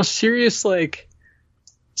the most serious like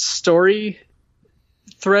story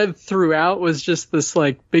thread throughout was just this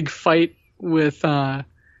like big fight with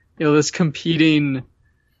this competing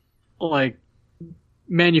like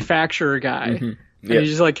manufacturer guy. And he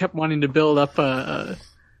just like kept wanting to build up a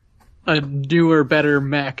newer, better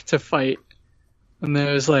mech to fight. And then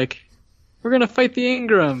it was like, we're gonna fight the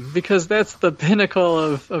Ingram because that's the pinnacle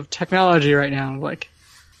of technology right now. Like,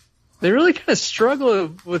 they really kind of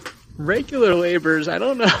struggle with regular laborers. I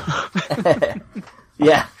don't know.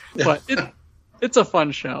 Yeah. But it's a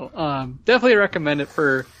fun show. Definitely recommend it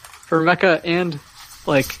for mecha and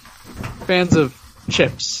like fans of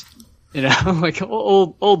chips, like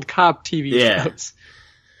old cop TV shows.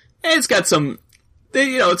 And it's got some,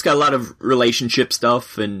 it's got a lot of relationship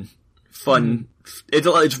stuff and fun.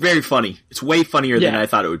 It's very funny. It's way funnier than I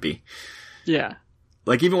thought it would be. Yeah.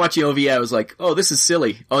 Like even watching OVA, I was like, oh, this is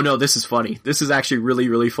silly. Oh no, this is funny. This is actually really,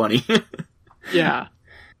 really funny. Yeah.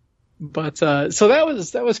 But so that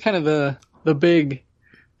was kind of the big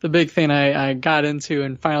thing I got into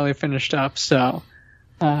and finally finished up. So,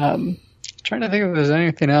 trying to think if there's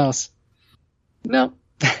anything else. No.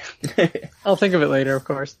 I'll think of it later, of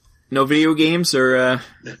course. No video games or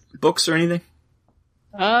books or anything?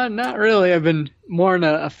 Not really. I've been more in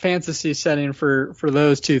a fantasy setting for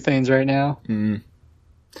those two things right now.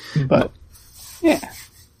 But, yeah.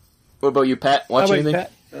 What about you, Pat? Watch anything?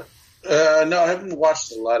 Pat? No, I haven't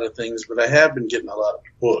watched a lot of things, but I have been getting a lot of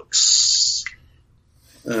books.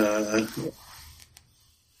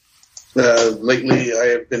 Lately, I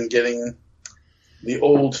have been getting the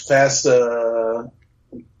old FASA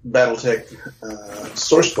BattleTech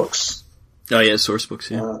source books. Oh yeah, source books.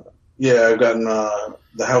 Yeah. Yeah, I've gotten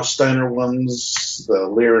the House Steiner ones, the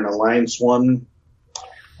Lear and Alliance one.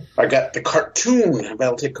 I got the cartoon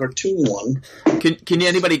BattleTech cartoon one. Can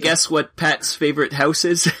anybody guess what Pat's favorite house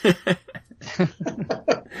is?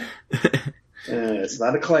 It's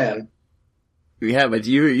not a clan. Yeah, but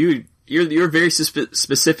you're very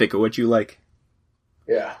specific of what you like.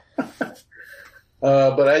 Yeah.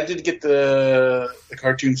 But I did get the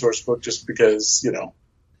cartoon source book just because,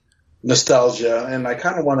 nostalgia, and I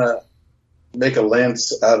kind of want to make a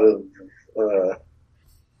lance out of the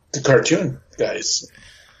cartoon guys,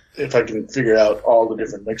 if I can figure out all the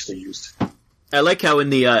different mechs they used. I like how in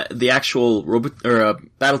the actual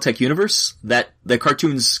BattleTech universe that the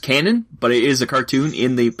cartoon's canon, but it is a cartoon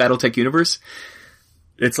in the BattleTech universe.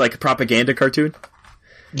 It's like a propaganda cartoon.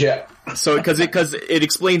 Yeah. So because it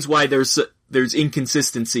explains why there's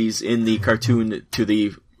inconsistencies in the cartoon to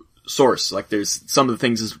the source. Like there's some of the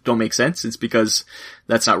things don't make sense. It's because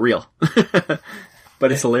that's not real.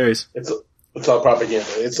 But it's hilarious. It's all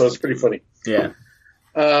propaganda. So it's pretty funny. Yeah.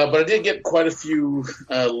 But I did get quite a few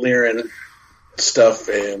Lyran stuff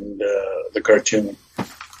and the cartoon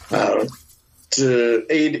to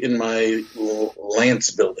aid in my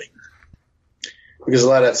lance building. Because a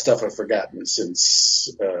lot of that stuff I've forgotten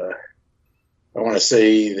since, I want to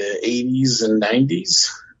say the 80s and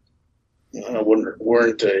 90s.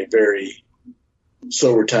 Weren't a very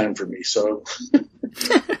sober time for me. So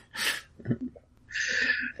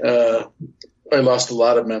I lost a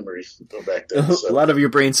lot of memory back then. So. A lot of your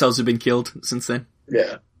brain cells have been killed since then.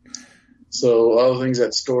 Yeah. So all the things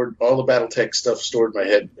that stored, all the BattleTech stuff stored in my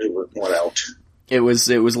head, it went out. It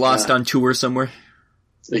was lost on tour somewhere.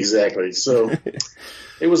 Exactly. So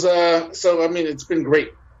it was. So I mean, it's been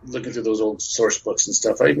great looking through those old source books and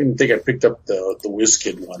stuff. I even think I picked up the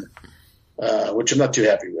WizKid one, which I'm not too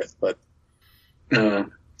happy with, but the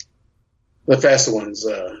FASA ones.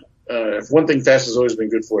 One thing FASA's always been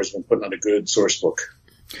good for has been putting out a good source book.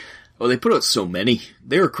 Oh, they put out so many.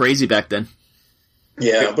 They were crazy back then.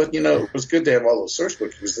 Yeah, but it was good to have all those source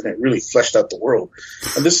books because then it really fleshed out the world.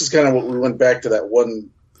 And this is kind of what we went back to that one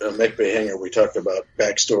Mech Bay hangar we talked about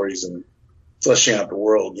backstories and fleshing out the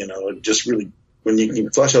world. It just really, when you can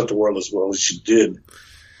flesh out the world as well as you did,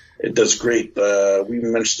 it does great. We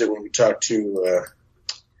mentioned it when we talked to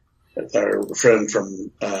our friend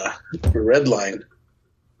from the Redline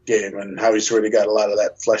game and how he's already got a lot of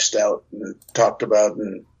that fleshed out and talked about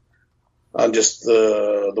and on just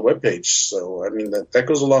the webpage. So, I mean, that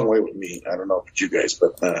goes a long way with me. I don't know about you guys,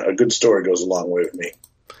 but a good story goes a long way with me.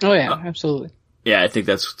 Oh, yeah, absolutely. Yeah, I think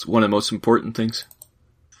that's one of the most important things.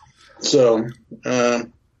 So, but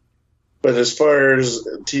as far as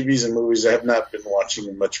TVs and movies, I have not been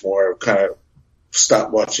watching much more. I've kind of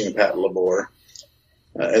stopped watching Pat Labor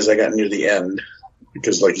as I got near the end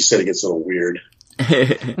because, like you said, it gets a little weird.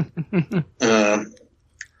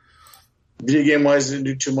 Video game wise, didn't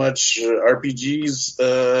do too much. RPGs,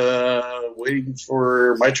 waiting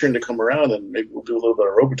for my turn to come around, and maybe we'll do a little bit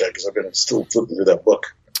of Robotech because I've been still flipping through that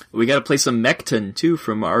book. We got to play some Mechton too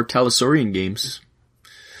from our Talasaurian games.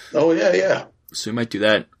 Oh yeah. So we might do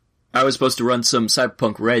that. I was supposed to run some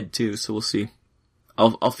Cyberpunk Red too, so we'll see.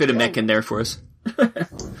 I'll fit a mech in there for us.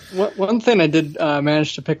 One thing I did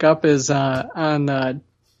manage to pick up is on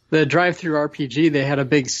the Drive-Thru RPG. They had a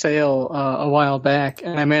big sale a while back,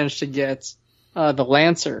 and I managed to get the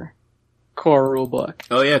Lancer core rulebook.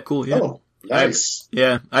 Oh yeah, cool. Yeah, oh, nice.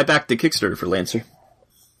 I backed the Kickstarter for Lancer.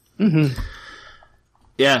 Mm-hmm.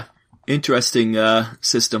 Yeah, interesting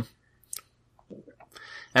system.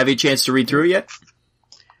 Have you a chance to read through it yet?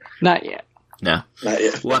 Not yet. No. Not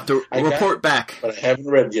yet. We'll have to report back. But I haven't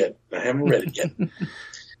read it yet.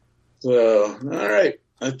 So, all right.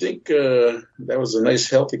 I think that was a nice,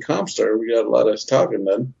 healthy comp star. We got a lot of talking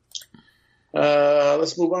then.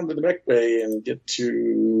 Let's move on to the Mech Bay and get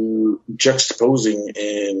to juxtaposing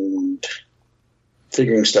and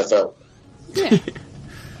figuring stuff out. Yeah.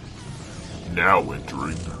 Now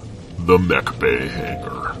entering the Mech Bay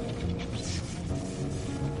hangar.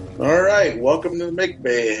 All right, welcome to the Mech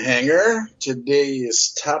Bay hangar.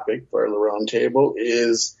 Today's topic for the round table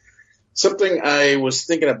is something I was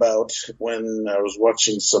thinking about when I was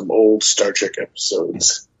watching some old Star Trek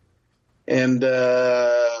episodes. And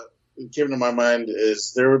it came to my mind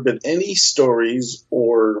is there have been any stories,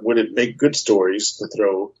 or would it make good stories to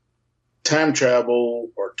throw time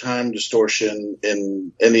travel or time distortion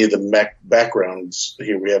in any of the mech backgrounds?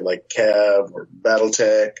 Here we have like Cav or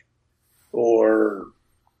Battletech, or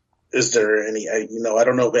is there any, I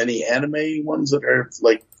don't know of any anime ones that are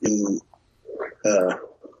like in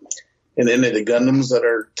any of the Gundams that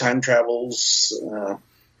are time travels,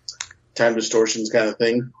 time distortions kind of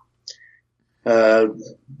thing.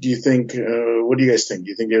 Do you think, what do you guys think? Do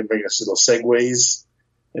you think it would make us little segues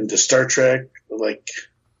into Star Trek? Like,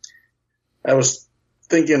 I was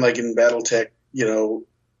thinking like in Battletech,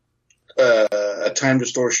 a time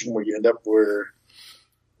distortion where you end up where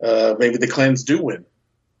maybe the clans do win.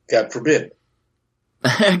 God forbid.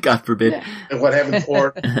 God forbid. Yeah. And what happens,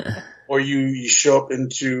 or you show up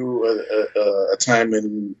into a time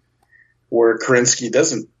in where Kerensky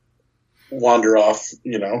doesn't wander off,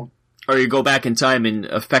 Or you go back in time and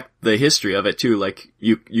affect the history of it too, like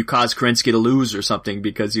you cause Kerensky to lose or something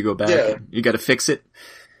because you go back and you got to fix it.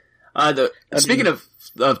 Speaking of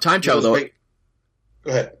time travel, though,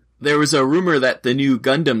 go ahead. There was a rumor that the new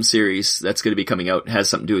Gundam series that's going to be coming out has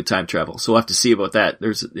something to do with time travel, so we'll have to see about that.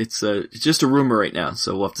 It's just a rumor right now,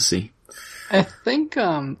 so we'll have to see. I think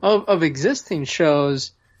of existing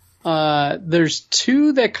shows, there's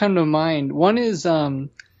two that come to mind. One is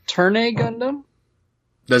Turne Gundam.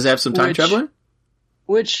 Does it have some time traveling?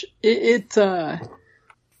 Which it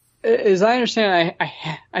as I understand,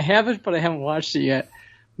 I have it, but I haven't watched it yet.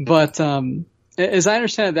 But as I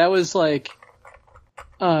understand it, that was like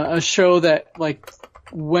a show that like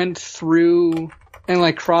went through and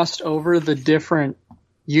like crossed over the different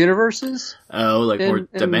universes. Oh, like more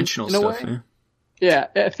dimensional stuff. Yeah,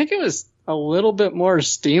 I think it was a little bit more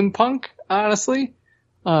steampunk, honestly,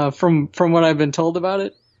 from what I've been told about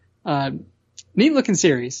it. Neat looking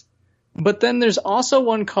series. But then there's also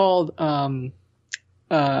one called Gundam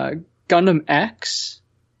X,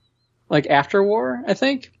 like After War, I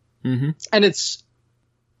think. Mm-hmm. And it's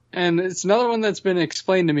another one that's been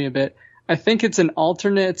explained to me a bit. I think it's an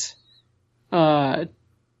alternate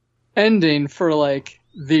ending for like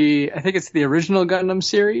I think it's the original Gundam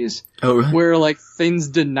series. Oh, really? Where like things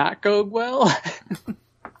did not go well.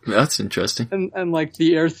 That's interesting. And like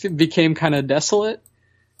the Earth became kind of desolate.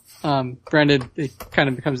 Granted, it kind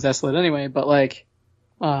of becomes desolate anyway, but like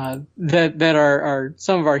that our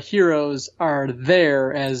some of our heroes are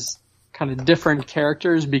there as kind of different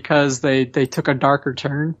characters because they took a darker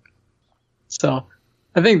turn. So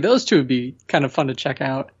I think those two would be kind of fun to check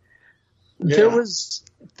out. Yeah.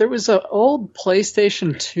 There was an old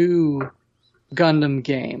PlayStation 2 Gundam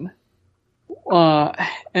game.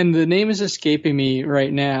 And the name is escaping me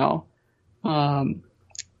right now. But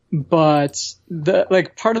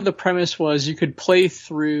part of the premise was you could play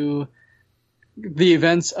through the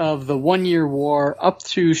events of the 1 Year War up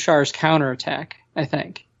to Char's counterattack, I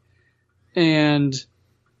think. And,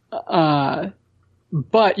 but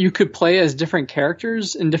you could play as different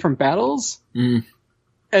characters in different battles. Mm.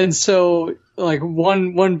 And so, like,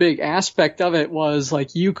 one big aspect of it was,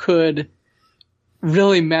 like, you could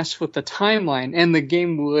really mess with the timeline, and the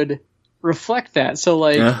game would reflect that. So,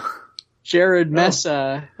 like, Jared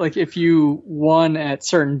Mesa, like, if you won at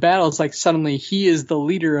certain battles, like, suddenly he is the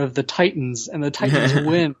leader of the Titans, and the Titans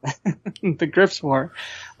win the Grips War.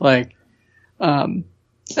 Like,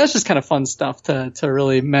 that's just kind of fun stuff to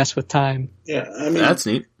really mess with time. Yeah, I mean, that's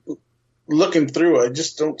neat. Looking through, I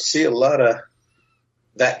just don't see a lot of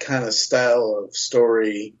that kind of style of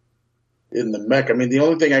story in the mech. I mean, the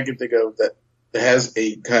only thing I can think of that has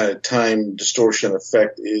a kind of time distortion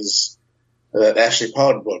effect is that Ashley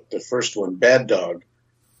Pollard book, the first one, Bad Dog,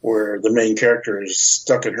 where the main character is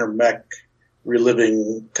stuck in her mech,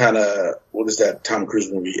 reliving kind of, what is that Tom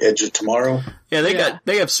Cruise movie, Edge of Tomorrow? Yeah,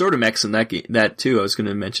 they have sort of mechs in that too. I was going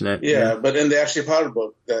to mention that. Yeah, but in the Ashley Pollard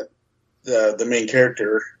book, that the main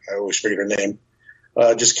character, I always forget her name,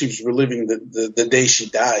 just keeps reliving the day she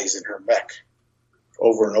dies in her mech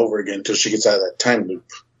over and over again until she gets out of that time loop.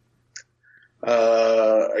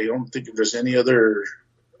 I don't think there's any other.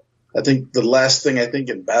 I think the last thing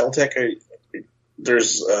in BattleTech,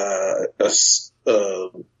 there's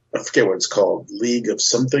I forget what it's called, League of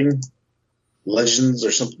something, Legends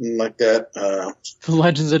or something like that.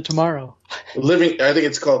 Legends of Tomorrow. I think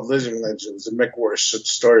it's called Living Legends, a MechWarrior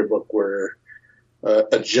storybook where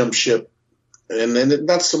a jump ship. And then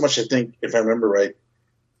not so much, I think, if I remember right,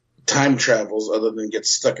 time travels other than gets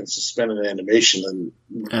stuck in suspended animation and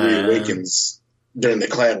reawakens during the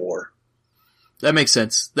Clan War. That makes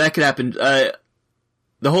sense. That could happen.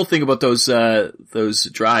 The whole thing about those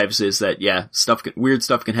drives is that, weird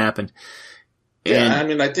stuff can happen. Yeah, I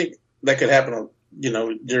mean, I think that could happen.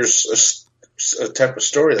 There's a type of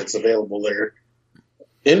story that's available there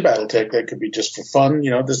in BattleTech that could be just for fun.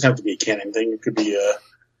 It doesn't have to be a canon thing. It could be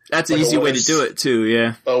that's an easy way to do it too,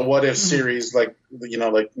 yeah. A what if series like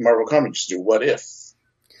Marvel Comics do, What If?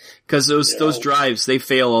 Because those drives, they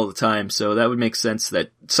fail all the time, so that would make sense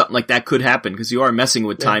that something like that could happen, because you are messing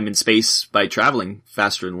with time and space by traveling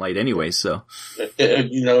faster than light anyway, so.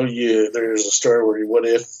 There's a story where what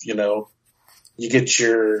if, you get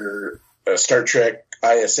your Star Trek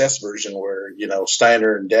ISS version where,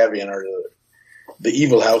 Steiner and Davian are the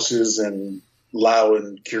evil houses and Lau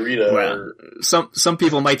and Kurita. Well, some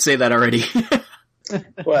people might say that already.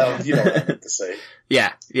 Well, you know what I meant to say.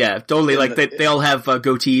 Yeah, totally. Like they all have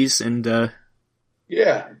goatees and.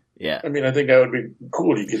 Yeah. I mean, I think that would be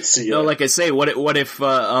cool. You could see. No, like I say, what if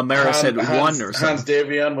Maris had won or something? Hans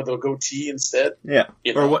Davion with a goatee instead. Yeah.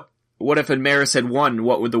 Or what if Maris had won?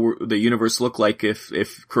 What would the universe look like if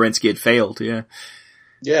Kerensky had failed? Yeah.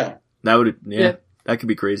 Yeah. That could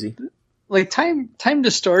be crazy. Like time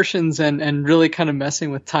distortions and really kind of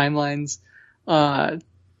messing with timelines.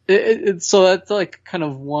 So that's like kind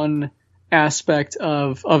of one aspect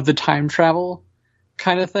of the time travel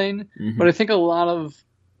kind of thing. Mm-hmm. But I think a lot of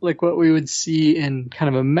like what we would see in kind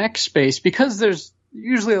of a mech space, because there's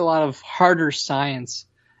usually a lot of harder science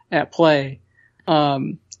at play.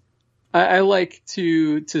 I like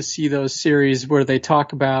to see those series where they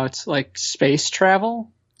talk about like space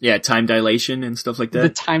travel. Yeah, time dilation and stuff like that. The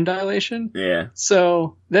time dilation. Yeah.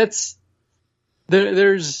 So that's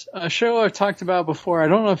there's a show I've talked about before. I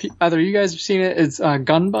don't know if either you guys have seen it. It's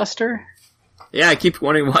Gunbuster. Yeah, I keep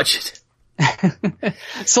wanting to watch it.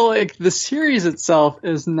 So like the series itself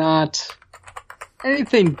is not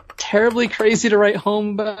anything terribly crazy to write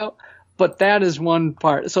home about, but that is one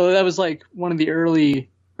part. So that was like one of the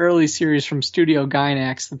early series from Studio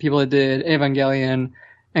Gainax, the people that did Evangelion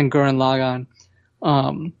and Gurren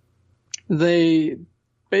Lagann. They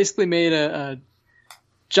basically made a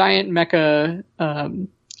giant mecha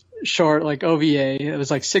short, like OVA. It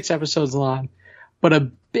was like 6 episodes long, but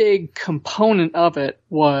a big component of it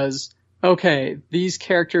was, okay, these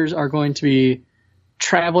characters are going to be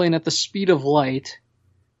traveling at the speed of light.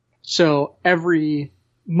 So every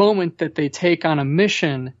moment that they take on a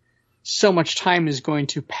mission, so much time is going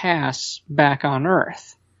to pass back on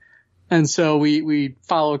Earth. And so we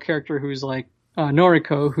follow a character who's like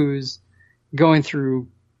Noriko, who's going through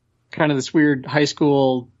kind of this weird high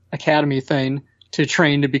school academy thing to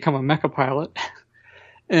train to become a mecha pilot.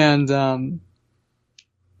 And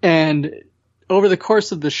over the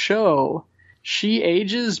course of the show, she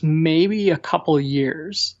ages maybe a couple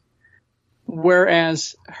years,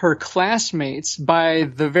 whereas her classmates by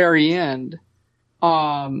the very end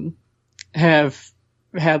have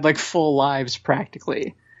had like full lives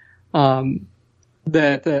practically. I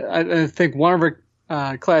think one of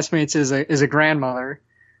her classmates is a grandmother,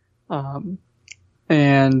 and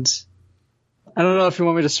I don't know if you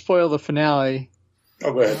want me to spoil the finale.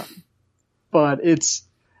 Oh, go ahead. But it's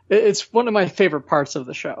one of my favorite parts of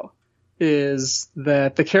the show, is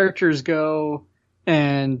that the characters go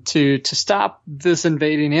and to stop this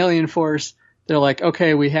invading alien force, they're like,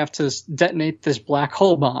 okay, we have to detonate this black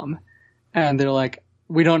hole bomb. And they're like,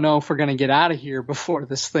 we don't know if we're going to get out of here before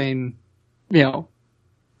this thing, break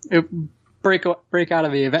out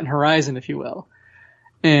of the event horizon, if you will.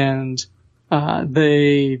 And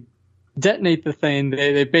they detonate the thing.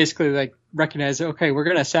 They basically like recognize, okay, we're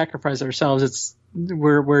going to sacrifice ourselves.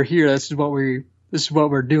 We're here. This is what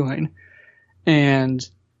we're doing. And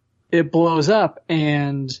it blows up,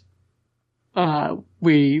 and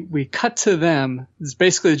we cut to them. It's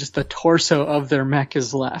basically just the torso of their mech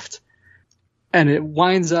is left, and it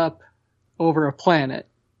winds up over a planet.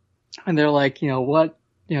 And they're like, what?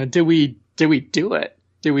 Did we do it?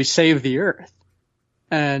 Did we save the Earth?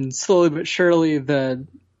 And slowly but surely, the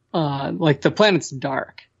planet's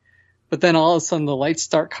dark, but then all of a sudden the lights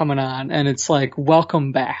start coming on, and it's like,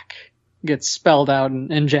 welcome back, gets spelled out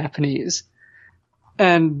in Japanese.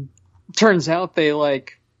 And turns out they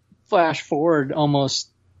like flash forward almost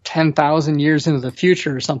 10,000 years into the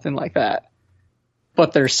future or something like that.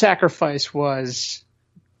 But their sacrifice was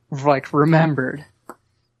like remembered,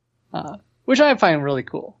 which I find really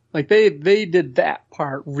cool. Like they did that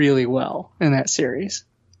part really well in that series.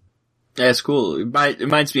 Yeah, it's cool. It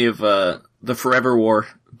reminds me of the Forever War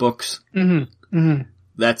books. Mm-hmm. Mm-hmm.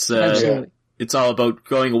 That's it's all about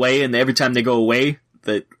going away, and every time they go away,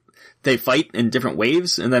 that they fight in different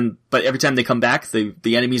waves, but every time they come back,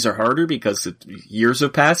 the enemies are harder because years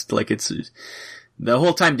have passed. Like it's the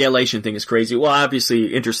whole time dilation thing is crazy. Well,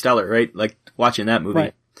 obviously Interstellar, right? Like watching that movie,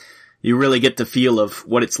 right. You really get the feel of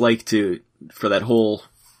what it's like for that whole,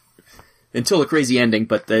 until the crazy ending,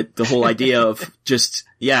 but the whole idea of just,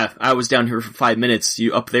 yeah, I was down here for 5 minutes.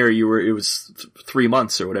 You up there, it was 3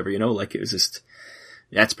 months or whatever, like it was just,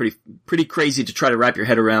 that's pretty crazy to try to wrap your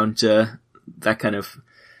head around, that kind of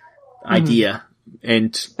idea.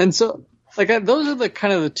 Mm-hmm. And so, like, those are the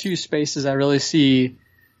kind of the two spaces I really see,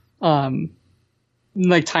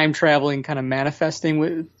 like time traveling kind of manifesting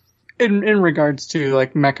with, in regards to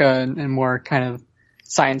like mecha and more kind of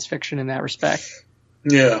science fiction in that respect.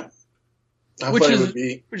 Yeah. How funny it would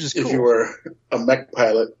be if cool. You were a mech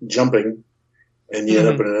pilot jumping and you end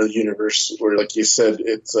up in another universe where, like you said,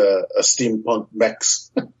 it's a steampunk mechs.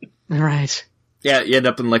 Right. Yeah, you end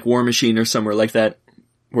up in like War Machine or somewhere like that,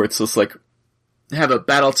 where it's just like, have a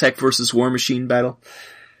BattleTech versus War Machine battle.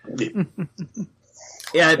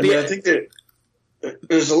 Yeah, I think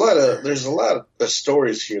there's a lot of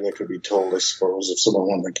stories here that could be told, I suppose, if someone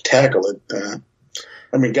wanted to tackle it.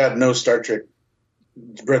 God knows Star Trek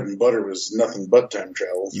bread and butter was nothing but time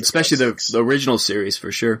travel. Especially the original series,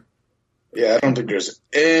 for sure. Yeah, I don't think there's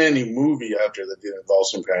any movie out there that didn't involve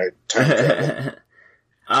some kind of time travel.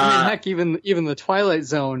 Heck, even the Twilight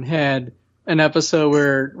Zone had an episode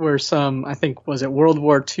where some, I think, was it World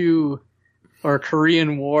War II or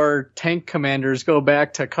Korean War tank commanders go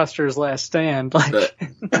back to Custer's Last Stand. Like,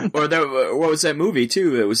 what was that movie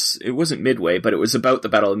too? It wasn't Midway, but it was about the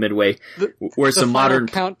Battle of Midway, where some modern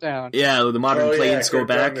countdown. Yeah, the modern planes go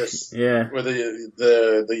back. Yeah, where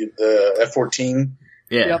the F-14.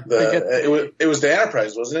 Yeah, it was the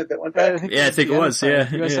Enterprise, wasn't it? That went back. I think it was. Yeah,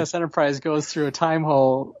 USS Enterprise goes through a time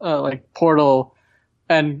hole, like portal,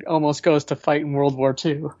 and almost goes to fight in World War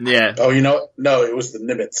II. Yeah. Oh, no, it was the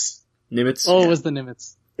Nimitz. Nimitz? Oh, it was the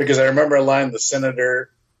Nimitz. Because I remember a line, the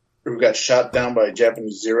senator who got shot down by a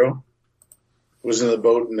Japanese Zero was in the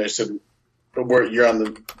boat, and they said, where you're on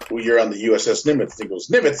the USS Nimitz. And he goes,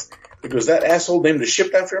 Nimitz, because that asshole named the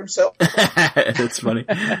ship after himself. That's funny.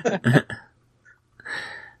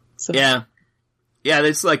 Yeah,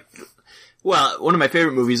 it's like, well, one of my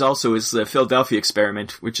favorite movies also is the Philadelphia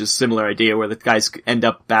Experiment, which is a similar idea where the guys end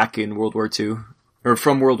up back in World War II, or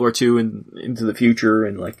from World War II and into the future,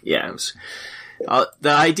 and like, yeah, it was,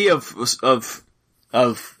 the idea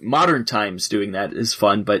of modern times doing that is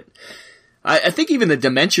fun, but I think even the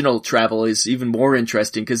dimensional travel is even more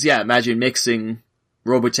interesting, because yeah, imagine mixing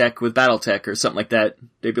Robotech with Battletech or something like that.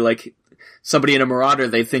 They'd be like, somebody in a Marauder,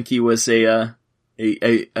 they think he was a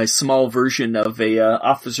small version of a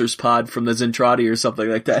officer's pod from the Zentradi or something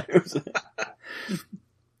like that.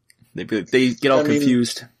 They get all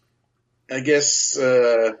confused. I guess,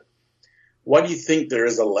 why do you think there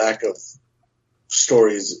is a lack of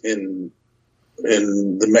stories in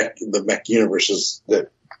the mech universes that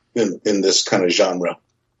in this kind of genre?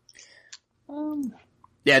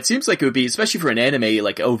 Yeah, it seems like it would be, especially for an anime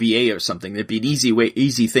like OVA or something, it'd be an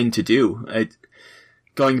easy thing to do.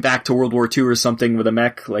 Going back to World War II or something with a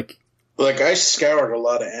mech, like I scoured a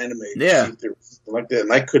lot of anime, yeah, like that,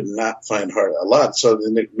 and I could not find a lot. So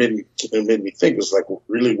then it made me think. It was like,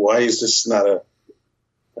 really, why is this not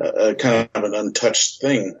a kind of an untouched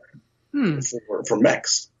thing for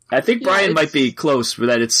mechs? I think Brian might be close with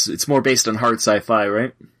that. It's more based on hard sci-fi,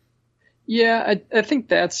 right? Yeah, I think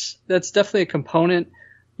that's definitely a component.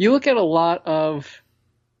 You look at a lot of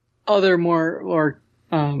other more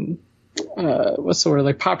what's the word,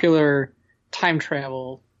 like popular time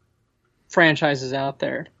travel franchises out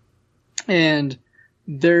there, and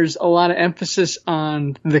there's a lot of emphasis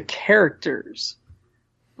on the characters.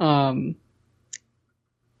 More,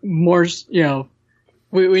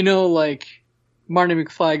 we know, like, Marty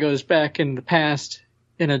McFly goes back in the past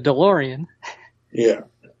in a DeLorean. Yeah.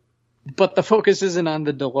 But the focus isn't on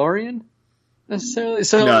the DeLorean necessarily.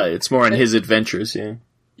 So no, it's more on his adventures. Yeah.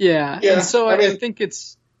 Yeah. And so I think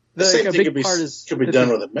it's the same thing could be done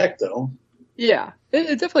with a mech, though. Yeah,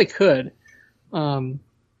 it definitely could. Now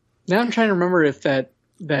I'm trying to remember if that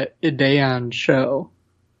Ideon show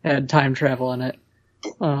had time travel in it.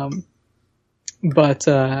 But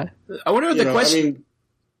I wonder what the question.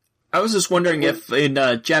 I was just wondering if in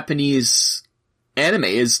Japanese anime,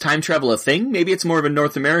 is time travel a thing? Maybe it's more of a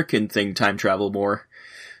North American thing, time travel more.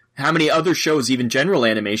 How many other shows, even general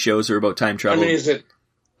anime shows, are about time travel?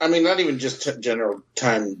 Not even just general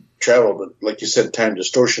time travel, but like you said, time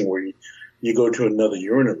distortion, where you go to another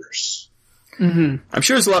universe. Mm-hmm. I'm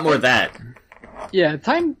sure there's a lot more of that. Yeah,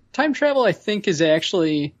 time travel, I think, is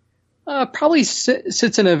actually probably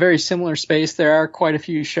sits in a very similar space. There are quite a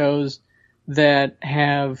few shows that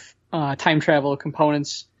have time travel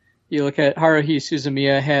components. You look at Haruhi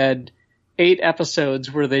Suzumiya had 8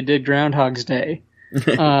 episodes where they did Groundhog's Day.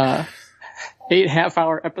 8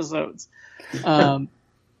 half-hour episodes. And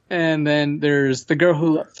then there's The Girl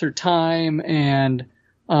Who Leapt Through Time, and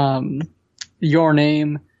Your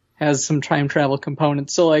Name has some time travel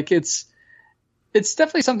components. So, like, it's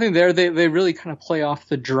definitely something there. They really kind of play off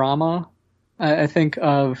the drama, I think,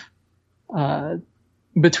 of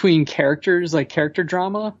between characters. Like, character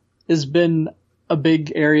drama has been a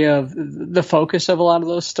big area of the focus of a lot of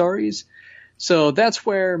those stories. So that's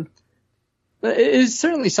where it is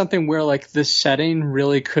certainly something where, like, this setting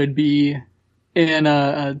really could be in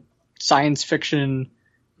a science fiction,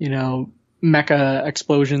 mecha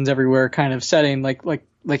explosions everywhere kind of setting, like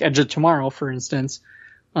Edge of Tomorrow, for instance.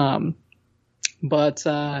 But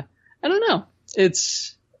I don't know. It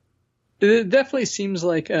definitely seems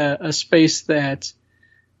like a space that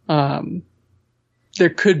there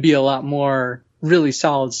could be a lot more really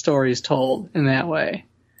solid stories told in that way.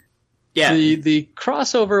 Yeah. The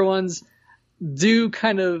crossover ones do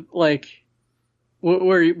kind of, like,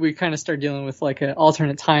 where we kind of start dealing with, like,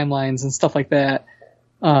 alternate timelines and stuff like that.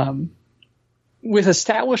 With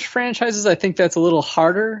established franchises, I think that's a little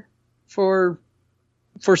harder for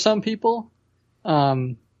some people,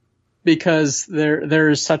 because there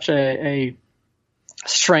is such a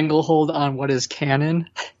stranglehold on what is canon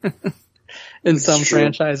in some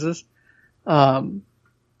franchises.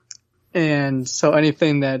 And so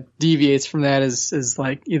anything that deviates from that is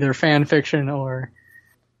like either fan fiction or,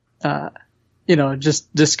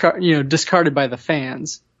 just discarded by the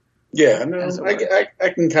fans. Yeah, no, I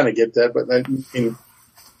can kind of get that, but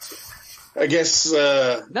I guess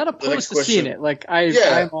not opposed to seeing it. Like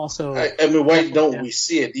I'm also. Why don't we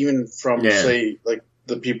see it even from say like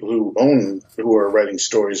the people who are writing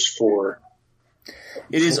stories for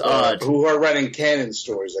It is odd. Who are running canon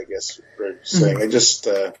stories, I guess we're saying. I just...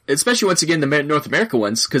 especially, once again, the North America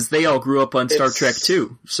ones, because they all grew up on Star Trek,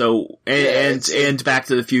 too. So, and Back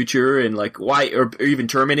to the Future, and, like, why, or even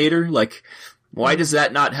Terminator, like, why does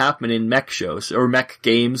that not happen in mech shows, or mech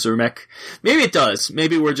games, or mech... Maybe it does.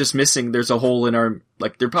 Maybe we're just missing, there's a hole in our...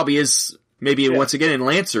 Like, there probably is, maybe once again in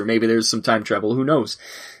Lancer, maybe there's some time travel, who knows?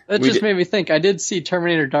 That just made me think, I did see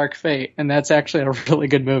Terminator Dark Fate, and that's actually a really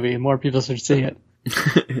good movie, and more people should see it.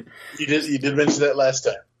 You did mention that last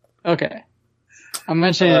time. Okay. I'm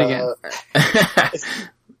mentioning it again.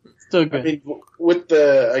 Still good. I mean, with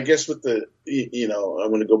the, I'm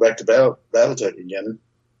going to go back to Battletech again.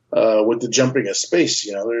 With the jumping of space,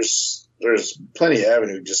 there's plenty of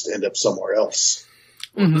avenue just to end up somewhere else.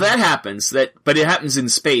 Mm-hmm. That happens, but it happens in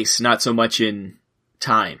space, not so much in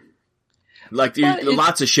time. Like,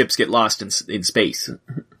 lots of ships get lost in space.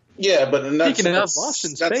 Yeah, but speaking of Lost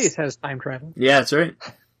in Space has time travel. Yeah, that's right.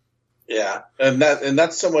 Yeah, and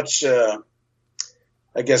that's so much.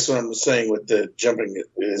 I guess what I'm saying with the jumping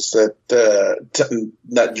is that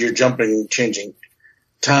not you're jumping, changing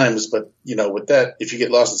times, but with that, if you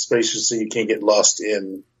get lost in space, you can't get lost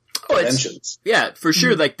in dimensions. Yeah, for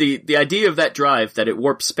sure. Like the idea of that drive that it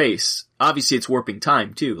warps space. Obviously, it's warping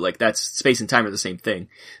time too. Like that's space and time are the same thing.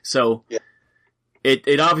 So. Yeah.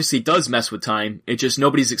 It obviously does mess with time. It just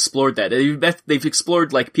nobody's explored that. They've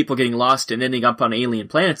explored like people getting lost and ending up on alien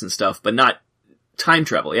planets and stuff, but not time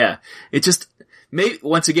travel. Yeah, it just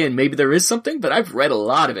once again maybe there is something, but I've read a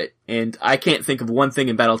lot of it, and I can't think of one thing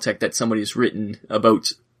in BattleTech that somebody's written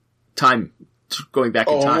about time going back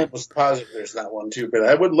in time. I'm almost positive there's not one too, but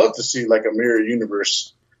I would love to see like a mirror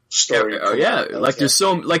universe story. Yeah, like there's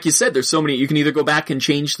like you said, there's so many. You can either go back and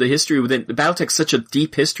change the history within BattleTech's such a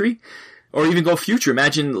deep history. Or even go future.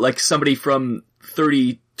 Imagine like somebody from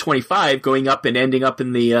 3025 going up and ending up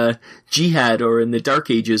in the Jihad or in the Dark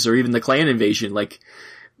Ages or even the Klan invasion. Like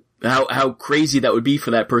how crazy that would be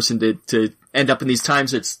for that person to end up in these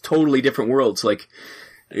times. It's totally different worlds. Like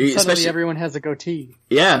suddenly especially everyone has a goatee.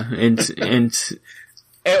 Yeah, and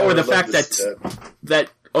or the fact that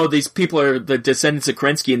these people are the descendants of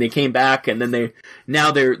Kerensky and they came back and then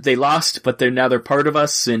they lost, but they're part of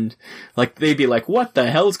us, and like they'd be like, what the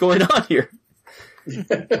hell's going on here?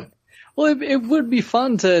 Well, it would be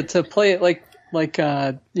fun to play it like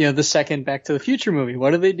the second Back to the Future movie.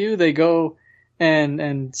 What do? They go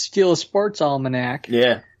and steal a sports almanac.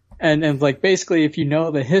 Yeah. And like basically if you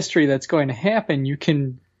know the history that's going to happen, you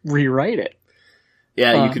can rewrite it.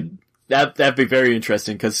 Yeah, you could. That'd be very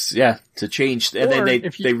interesting because to change, and then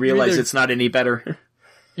they realize it's not any better.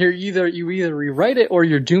 You either rewrite it or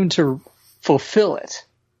you're doomed to fulfill it,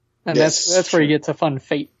 and that's where you get to fun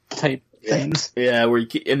fate type things. Yeah, where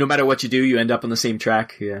and no matter what you do, you end up on the same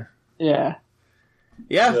track. Yeah. Yeah.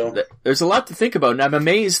 Yeah. There's a lot to think about, and I'm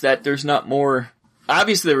amazed that there's not more.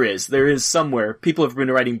 Obviously, there is somewhere. People have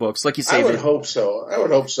been writing books, like you say. I would hope so.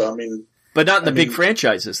 I mean, but not in the big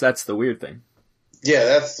franchises. That's the weird thing. Yeah,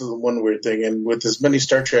 that's the one weird thing. And with as many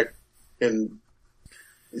Star Trek and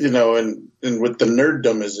with the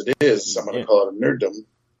nerddom as it is, I'm going to call it a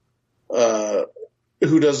nerddom,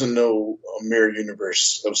 who doesn't know a mirror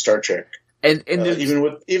universe of Star Trek? And even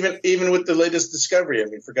with the latest Discovery, I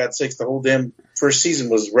mean, for God's sakes, the whole damn first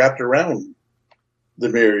season was wrapped around the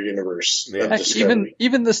mirror universe. Yeah. Heck,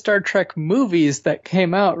 even the Star Trek movies that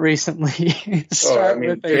came out recently start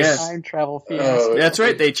with a time travel fiasco. That's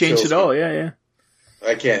right, they changed it all. Yeah.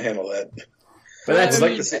 I can't handle that. But I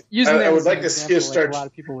would like to see a Star Trek. A lot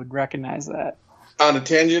of people would recognize that. On a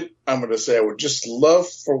tangent, I'm going to say I would just love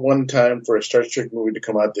for one time for a Star Trek movie to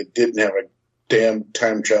come out that didn't have a damn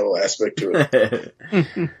time travel aspect to it.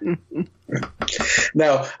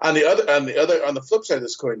 Now, on the flip side of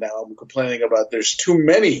this coin, now I'm complaining about there's too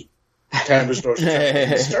many time distortions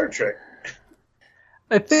in Star Trek.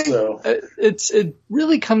 I think it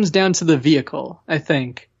really comes down to the vehicle. I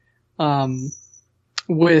think.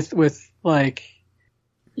 With like,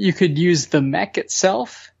 you could use the mech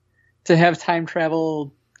itself to have time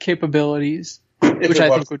travel capabilities, which I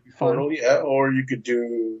think would be fun. Portal, or you could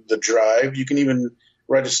do the drive. You can even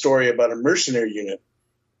write a story about a mercenary unit,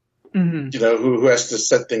 who has to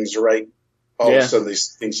set things right. All of a sudden,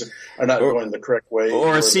 these things are not going the correct way.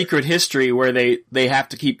 Or a secret history where they have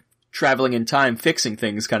to keep traveling in time, fixing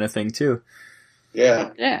things, kind of thing too. Yeah,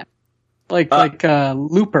 yeah, like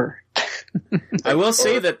Looper. I will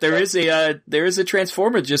say that there is a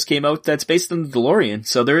Transformer just came out that's based on the DeLorean,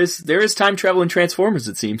 so there is time travel in Transformers,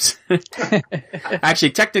 it seems.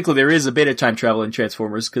 Actually, technically, there is a bit of time travel in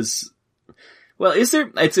Transformers because, well, is there?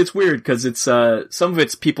 It's weird because it's some of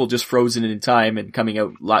it's people just frozen in time and coming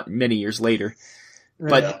out many years later.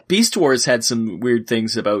 But Beast Wars had some weird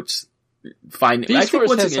things about finding. Beast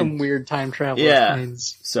Wars has some weird time travel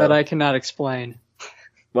things that I cannot explain.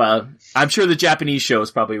 Well, I'm sure the Japanese shows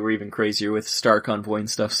probably were even crazier with Star Convoy and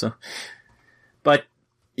stuff. So, but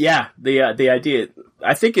yeah, the idea.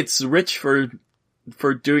 I think it's rich for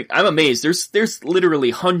doing. I'm amazed. There's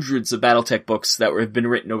literally hundreds of BattleTech books that have been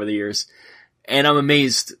written over the years. And I'm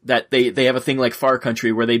amazed that they have a thing like Far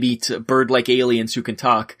Country where they meet bird-like aliens who can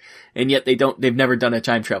talk, and yet they've never done a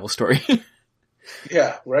time travel story.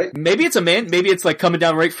 Yeah, right? Maybe it's like coming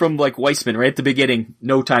down right from like Weissman, right at the beginning,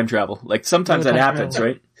 no time travel. Like sometimes that happens,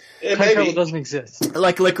 right? Time travel doesn't exist.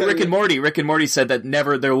 Like Rick and Morty. Rick and Morty said that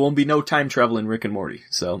there won't be no time travel in Rick and Morty.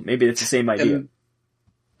 So maybe it's the same idea. And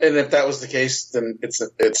if that was the case, then it's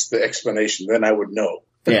the explanation. Then I would know.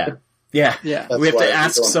 Yeah. Yeah. We have to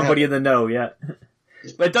ask somebody in the know,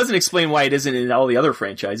 But it doesn't explain why it isn't in all the other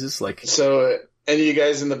franchises. Like, so, any of you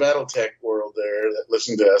guys in the BattleTech world there that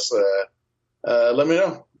listen to us, let me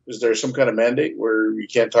know. Is there some kind of mandate where you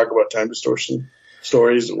can't talk about time distortion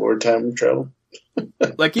stories or time travel?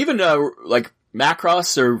 Like even like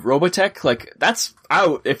Macross or Robotech, like that's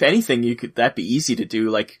out. If anything, that'd be easy to do.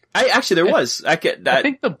 Like I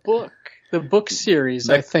think the book series,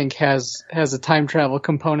 I think, has a time travel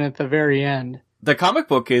component at the very end. The comic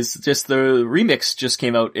book is just the remix just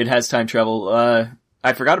came out. It has time travel.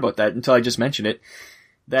 I forgot about that until I just mentioned it.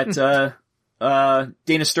 That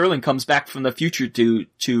Dana Sterling comes back from the future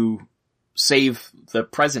to save the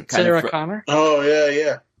present. Sarah Connor? Oh,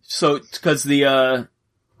 yeah. So, because the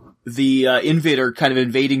Invid are kind of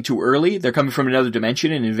invading too early. They're coming from another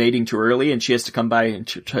dimension and invading too early, and she has to come by and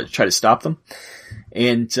try to stop them.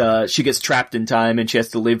 And she gets trapped in time, and she has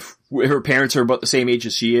to live. Her parents are about the same age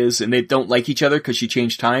as she is, and they don't like each other because she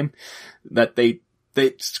changed time. That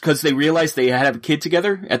because they realized they had a kid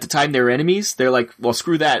together. At the time, they were enemies. They're like, well,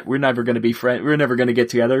 screw that. We're never going to be friends. We're never going to get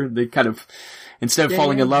together. They kind of, instead of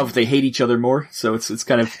falling in love, they hate each other more. So it's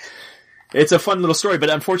kind of, it's a fun little story. But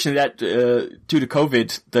unfortunately, that due to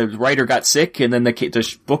COVID, the writer got sick, and then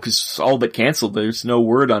the book is all but canceled. There's no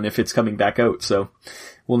word on if it's coming back out. So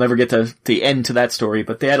we'll never get to the end to that story.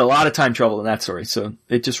 But they had a lot of time travel in that story. So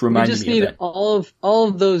it just reminded me of that. We just need all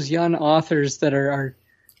of those young authors that are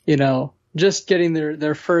just getting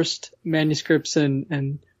their first manuscripts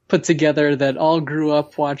and put together, that all grew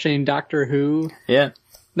up watching Doctor Who. Yeah.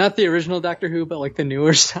 Not the original Doctor Who, but like the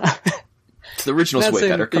newer stuff. It's the original's way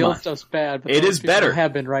better. Come on. The old stuff's bad, but it is better.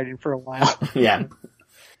 Have been writing for a while. Yeah.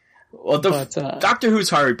 Well, Doctor Who's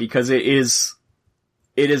hard because it is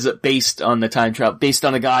based on the time travel, based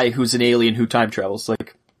on a guy who's an alien who time travels.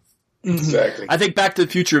 Like, exactly. I think Back to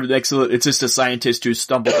the Future, it's just a scientist who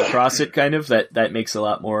stumbled across it, kind of. That makes a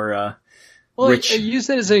lot more rich. I use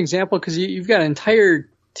that as an example because you've got an entire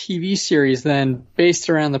TV series then based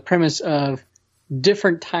around the premise of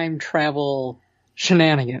different time travel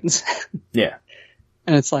shenanigans. Yeah.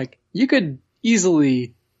 And it's like, you could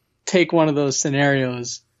easily take one of those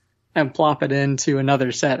scenarios and plop it into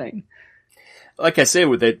another setting. Like I say,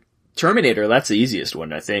 with the Terminator, that's the easiest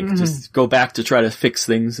one, I think. Mm-hmm. Just go back to try to fix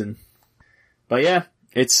things. But yeah,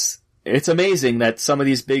 it's amazing that some of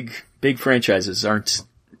these big franchises aren't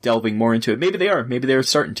delving more into it. Maybe they are. Maybe they're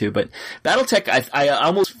starting to. But BattleTech, I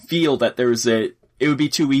almost feel that it would be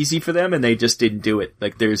too easy for them, and they just didn't do it.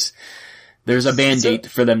 Like there's a mandate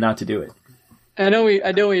for them not to do it. I know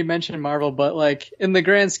we mentioned Marvel, but like in the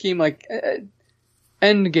grand scheme, like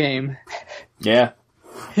Endgame, yeah,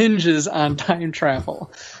 hinges on time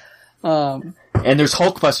travel. And there's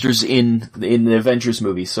Hulkbusters in the Avengers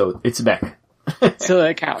movie, so it's back. So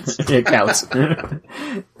that counts. It counts.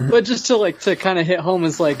 But just to kind of hit home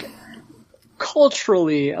is like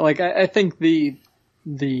culturally, like I think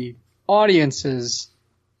the audiences,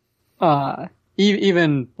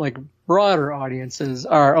 even like broader audiences,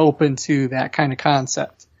 are open to that kind of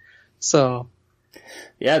concept. So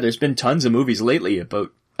yeah, there's been tons of movies lately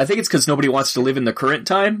about. I think it's because nobody wants to live in the current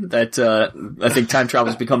time that I think time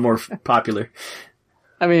travel's become more popular.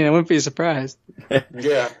 I mean, I wouldn't be surprised.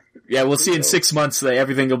 Yeah. Yeah, we'll see in 6 months that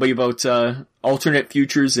everything will be about alternate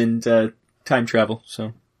futures and time travel.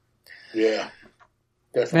 So. Yeah.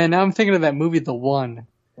 Definitely. Man, now I'm thinking of that movie, The One.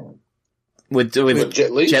 With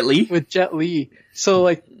Jet Li? Jet Li? With Jet Li. So,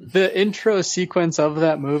 like, the intro sequence of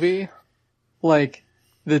that movie, like,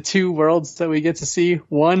 the two worlds that we get to see,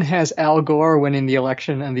 one has Al Gore winning the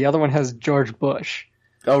election, and the other one has George Bush.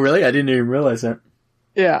 Oh, really? I didn't even realize that.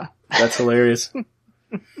 Yeah. That's hilarious.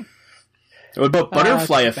 What about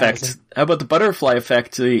Butterfly Effect? How about the Butterfly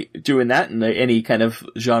Effect doing that in any kind of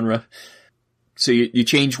genre? So you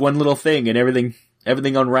change one little thing and everything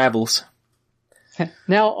unravels.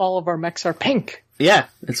 Now all of our mechs are pink. Yeah,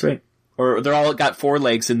 that's right. Or they're all got 4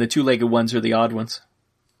 legs, and the 2-legged ones are the odd ones.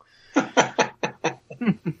 I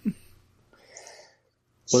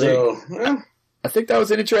think that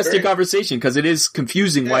was an interesting conversation, because it is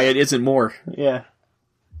confusing why it isn't more. Yeah.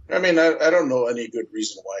 I mean, I don't know any good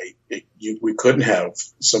reason why we couldn't have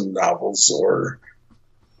some novels or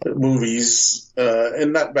movies,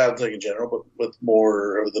 and not Battletech in general, but with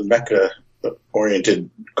more of the mecha-oriented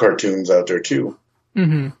cartoons out there, too.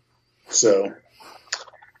 Mm-hmm. So,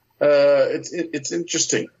 it's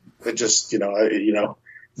interesting. It just,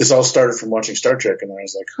 this all started from watching Star Trek, and I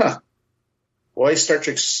was like, why is Star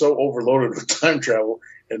Trek so overloaded with time travel,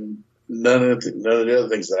 and none of the other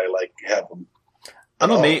things that I like have them?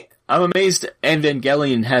 I'm amazed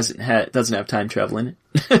Evangelion doesn't have time travel in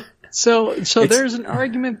it. So there's an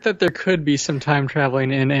argument that there could be some time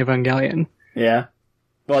traveling in Evangelion. Yeah.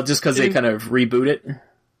 Well, just because they kind of reboot it?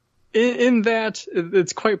 In that,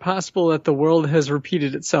 it's quite possible that the world has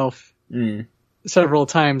repeated itself several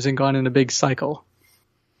times and gone in a big cycle.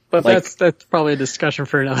 But that's probably a discussion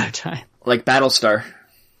for another time. Like Battlestar.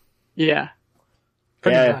 Yeah.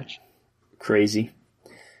 Pretty much. Crazy.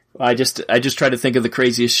 I just try to think of the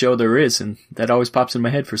craziest show there is, and that always pops in my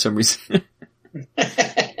head for some reason.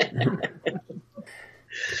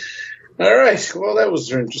 All right. Well, that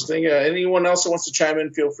was interesting. Anyone else that wants to chime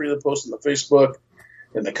in, feel free to post on the Facebook,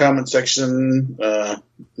 in the comment section, in the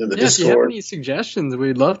Discord. If you have any suggestions,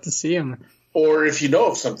 we'd love to see them. Or if you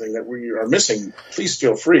know of something that we are missing, please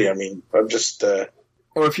feel free. I mean, I'm just...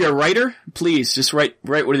 Or if you're a writer, please just write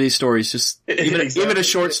one of these stories. Just even a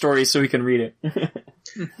short story so we can read it.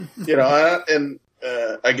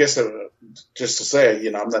 I guess just to say,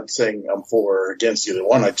 I'm not saying I'm for or against either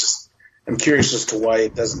one. I'm curious as to why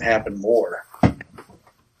it doesn't happen more.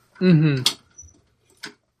 Mm-hmm.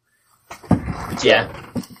 Yeah.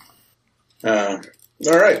 All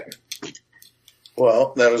right.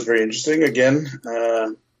 Well, that was very interesting. Again,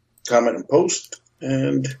 comment and post,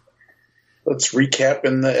 and let's recap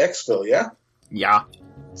in the exfil, yeah? Yeah.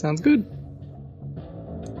 Sounds good.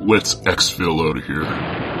 Let's exfil out of here.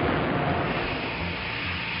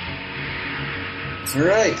 All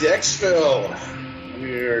right, the exfil.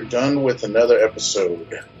 We're done with another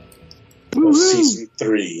episode of Season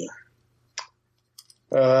 3.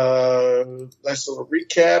 Nice little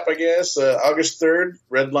recap, I guess. August 3rd,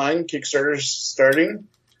 Redline Kickstarter starting.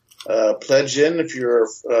 Pledge in if you're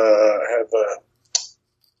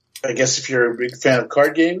if you're a big fan of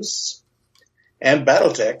card games and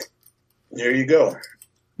Battletech. There you go.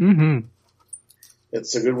 Mm-hmm.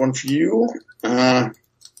 It's a good one for you.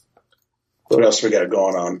 What else we got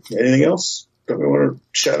going on? Anything else that we want to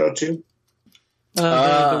shout out to?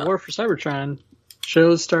 The War for Cybertron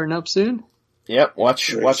show's starting up soon. Yep, watch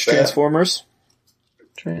Transformers.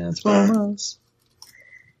 Transformers.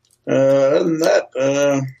 Other than that,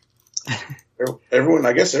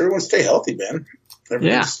 everyone stay healthy, man.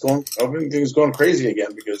 Everything's going crazy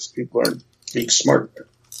again because people aren't being smart.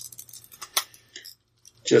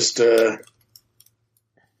 Just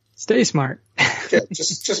stay smart. Yeah,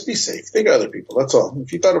 just be safe. Think of other people. That's all.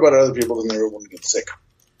 If you thought about other people, then everyone would get sick.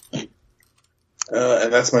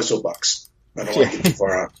 And that's my soapbox. I don't want to get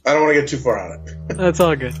too far on it. That's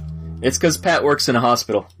all good. It's because Pat works in a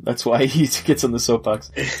hospital. That's why he gets on the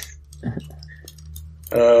soapbox.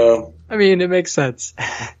 I mean, it makes sense.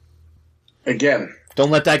 Again.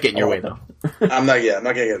 Don't let that get in your way, though. I'm not going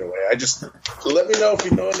to get in the way. Let me know if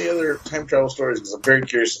you know any other time travel stories, because I'm very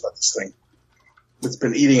curious about this thing. It's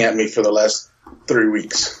been eating at me for the last 3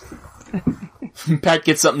 weeks. Pat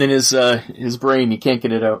gets something in his brain. He can't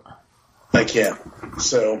get it out. I can't.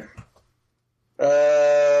 So,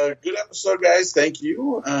 good episode, guys. Thank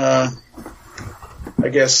you. I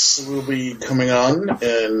guess we'll be coming on,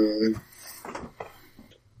 and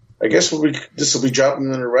I guess this will be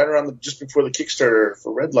dropping right around just before the Kickstarter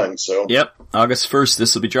for Redline. So, yep, August 1st.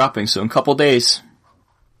 This will be dropping, so in a couple days.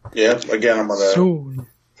 Yep. Again, I'm gonna. Soon.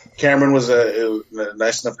 Cameron was a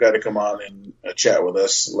nice enough guy to come on and chat with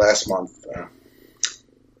us last month.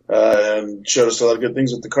 And showed us a lot of good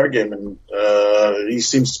things with the card game, and he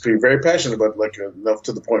seems to be very passionate about it, enough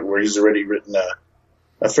to the point where he's already written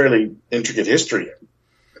a fairly intricate history.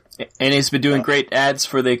 And he's been doing great ads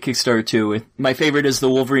for the Kickstarter too. My favorite is the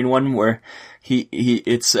Wolverine one where he's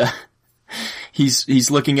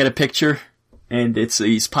looking at a picture and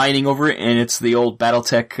he's pining over it, and it's the old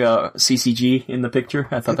BattleTech CCG in the picture.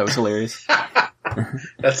 I thought that was hilarious.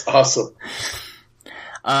 That's awesome.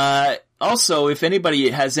 Also, if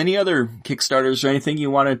anybody has any other Kickstarters or anything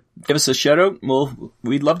you want to give us a shout out,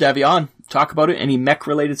 we'd love to have you on. Talk about it. Any mech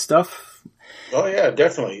related stuff. Oh yeah,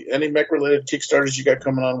 definitely. Any mech related Kickstarters you got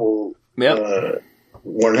coming on, we'll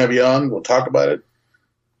want to have you on. We'll talk about it.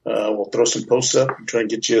 We'll throw some posts up and try and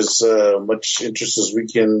get you as much interest as we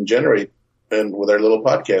can generate, and with our little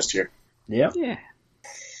podcast here. Yep. Yeah.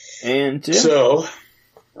 And so,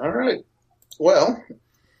 all right. Well,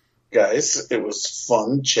 guys, it was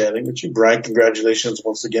fun chatting with you. Brian, congratulations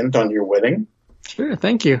once again on your wedding. Sure,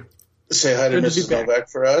 thank you. Say hi to Mrs. Novak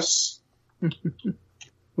for us.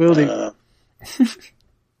 Will do.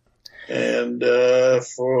 And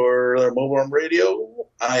for Mobile Arm Radio,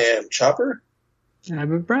 I am Chopper.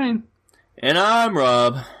 I'm Brian. And I'm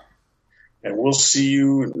Rob. And we'll see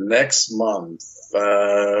you next month.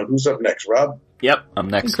 Who's up next, Rob? Yep, I'm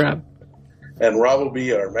next. Thanks, Rob. And Rob will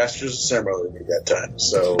be our Masters of Ceremony at that time.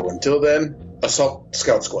 So until then, Assault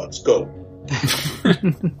Scout Squads, go.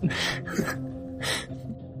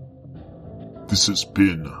 This has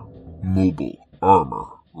been Mobile Armor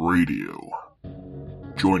Radio.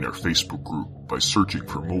 Join our Facebook group by searching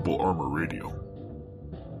for Mobile Armor Radio.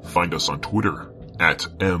 Find us on Twitter at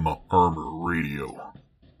 @MArmorRadio.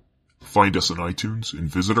 Find us on iTunes and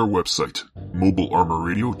visit our website,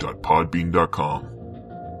 mobilearmorradio.podbean.com.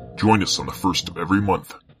 Join us on the first of every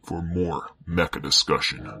month for more mecha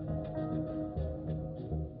discussion.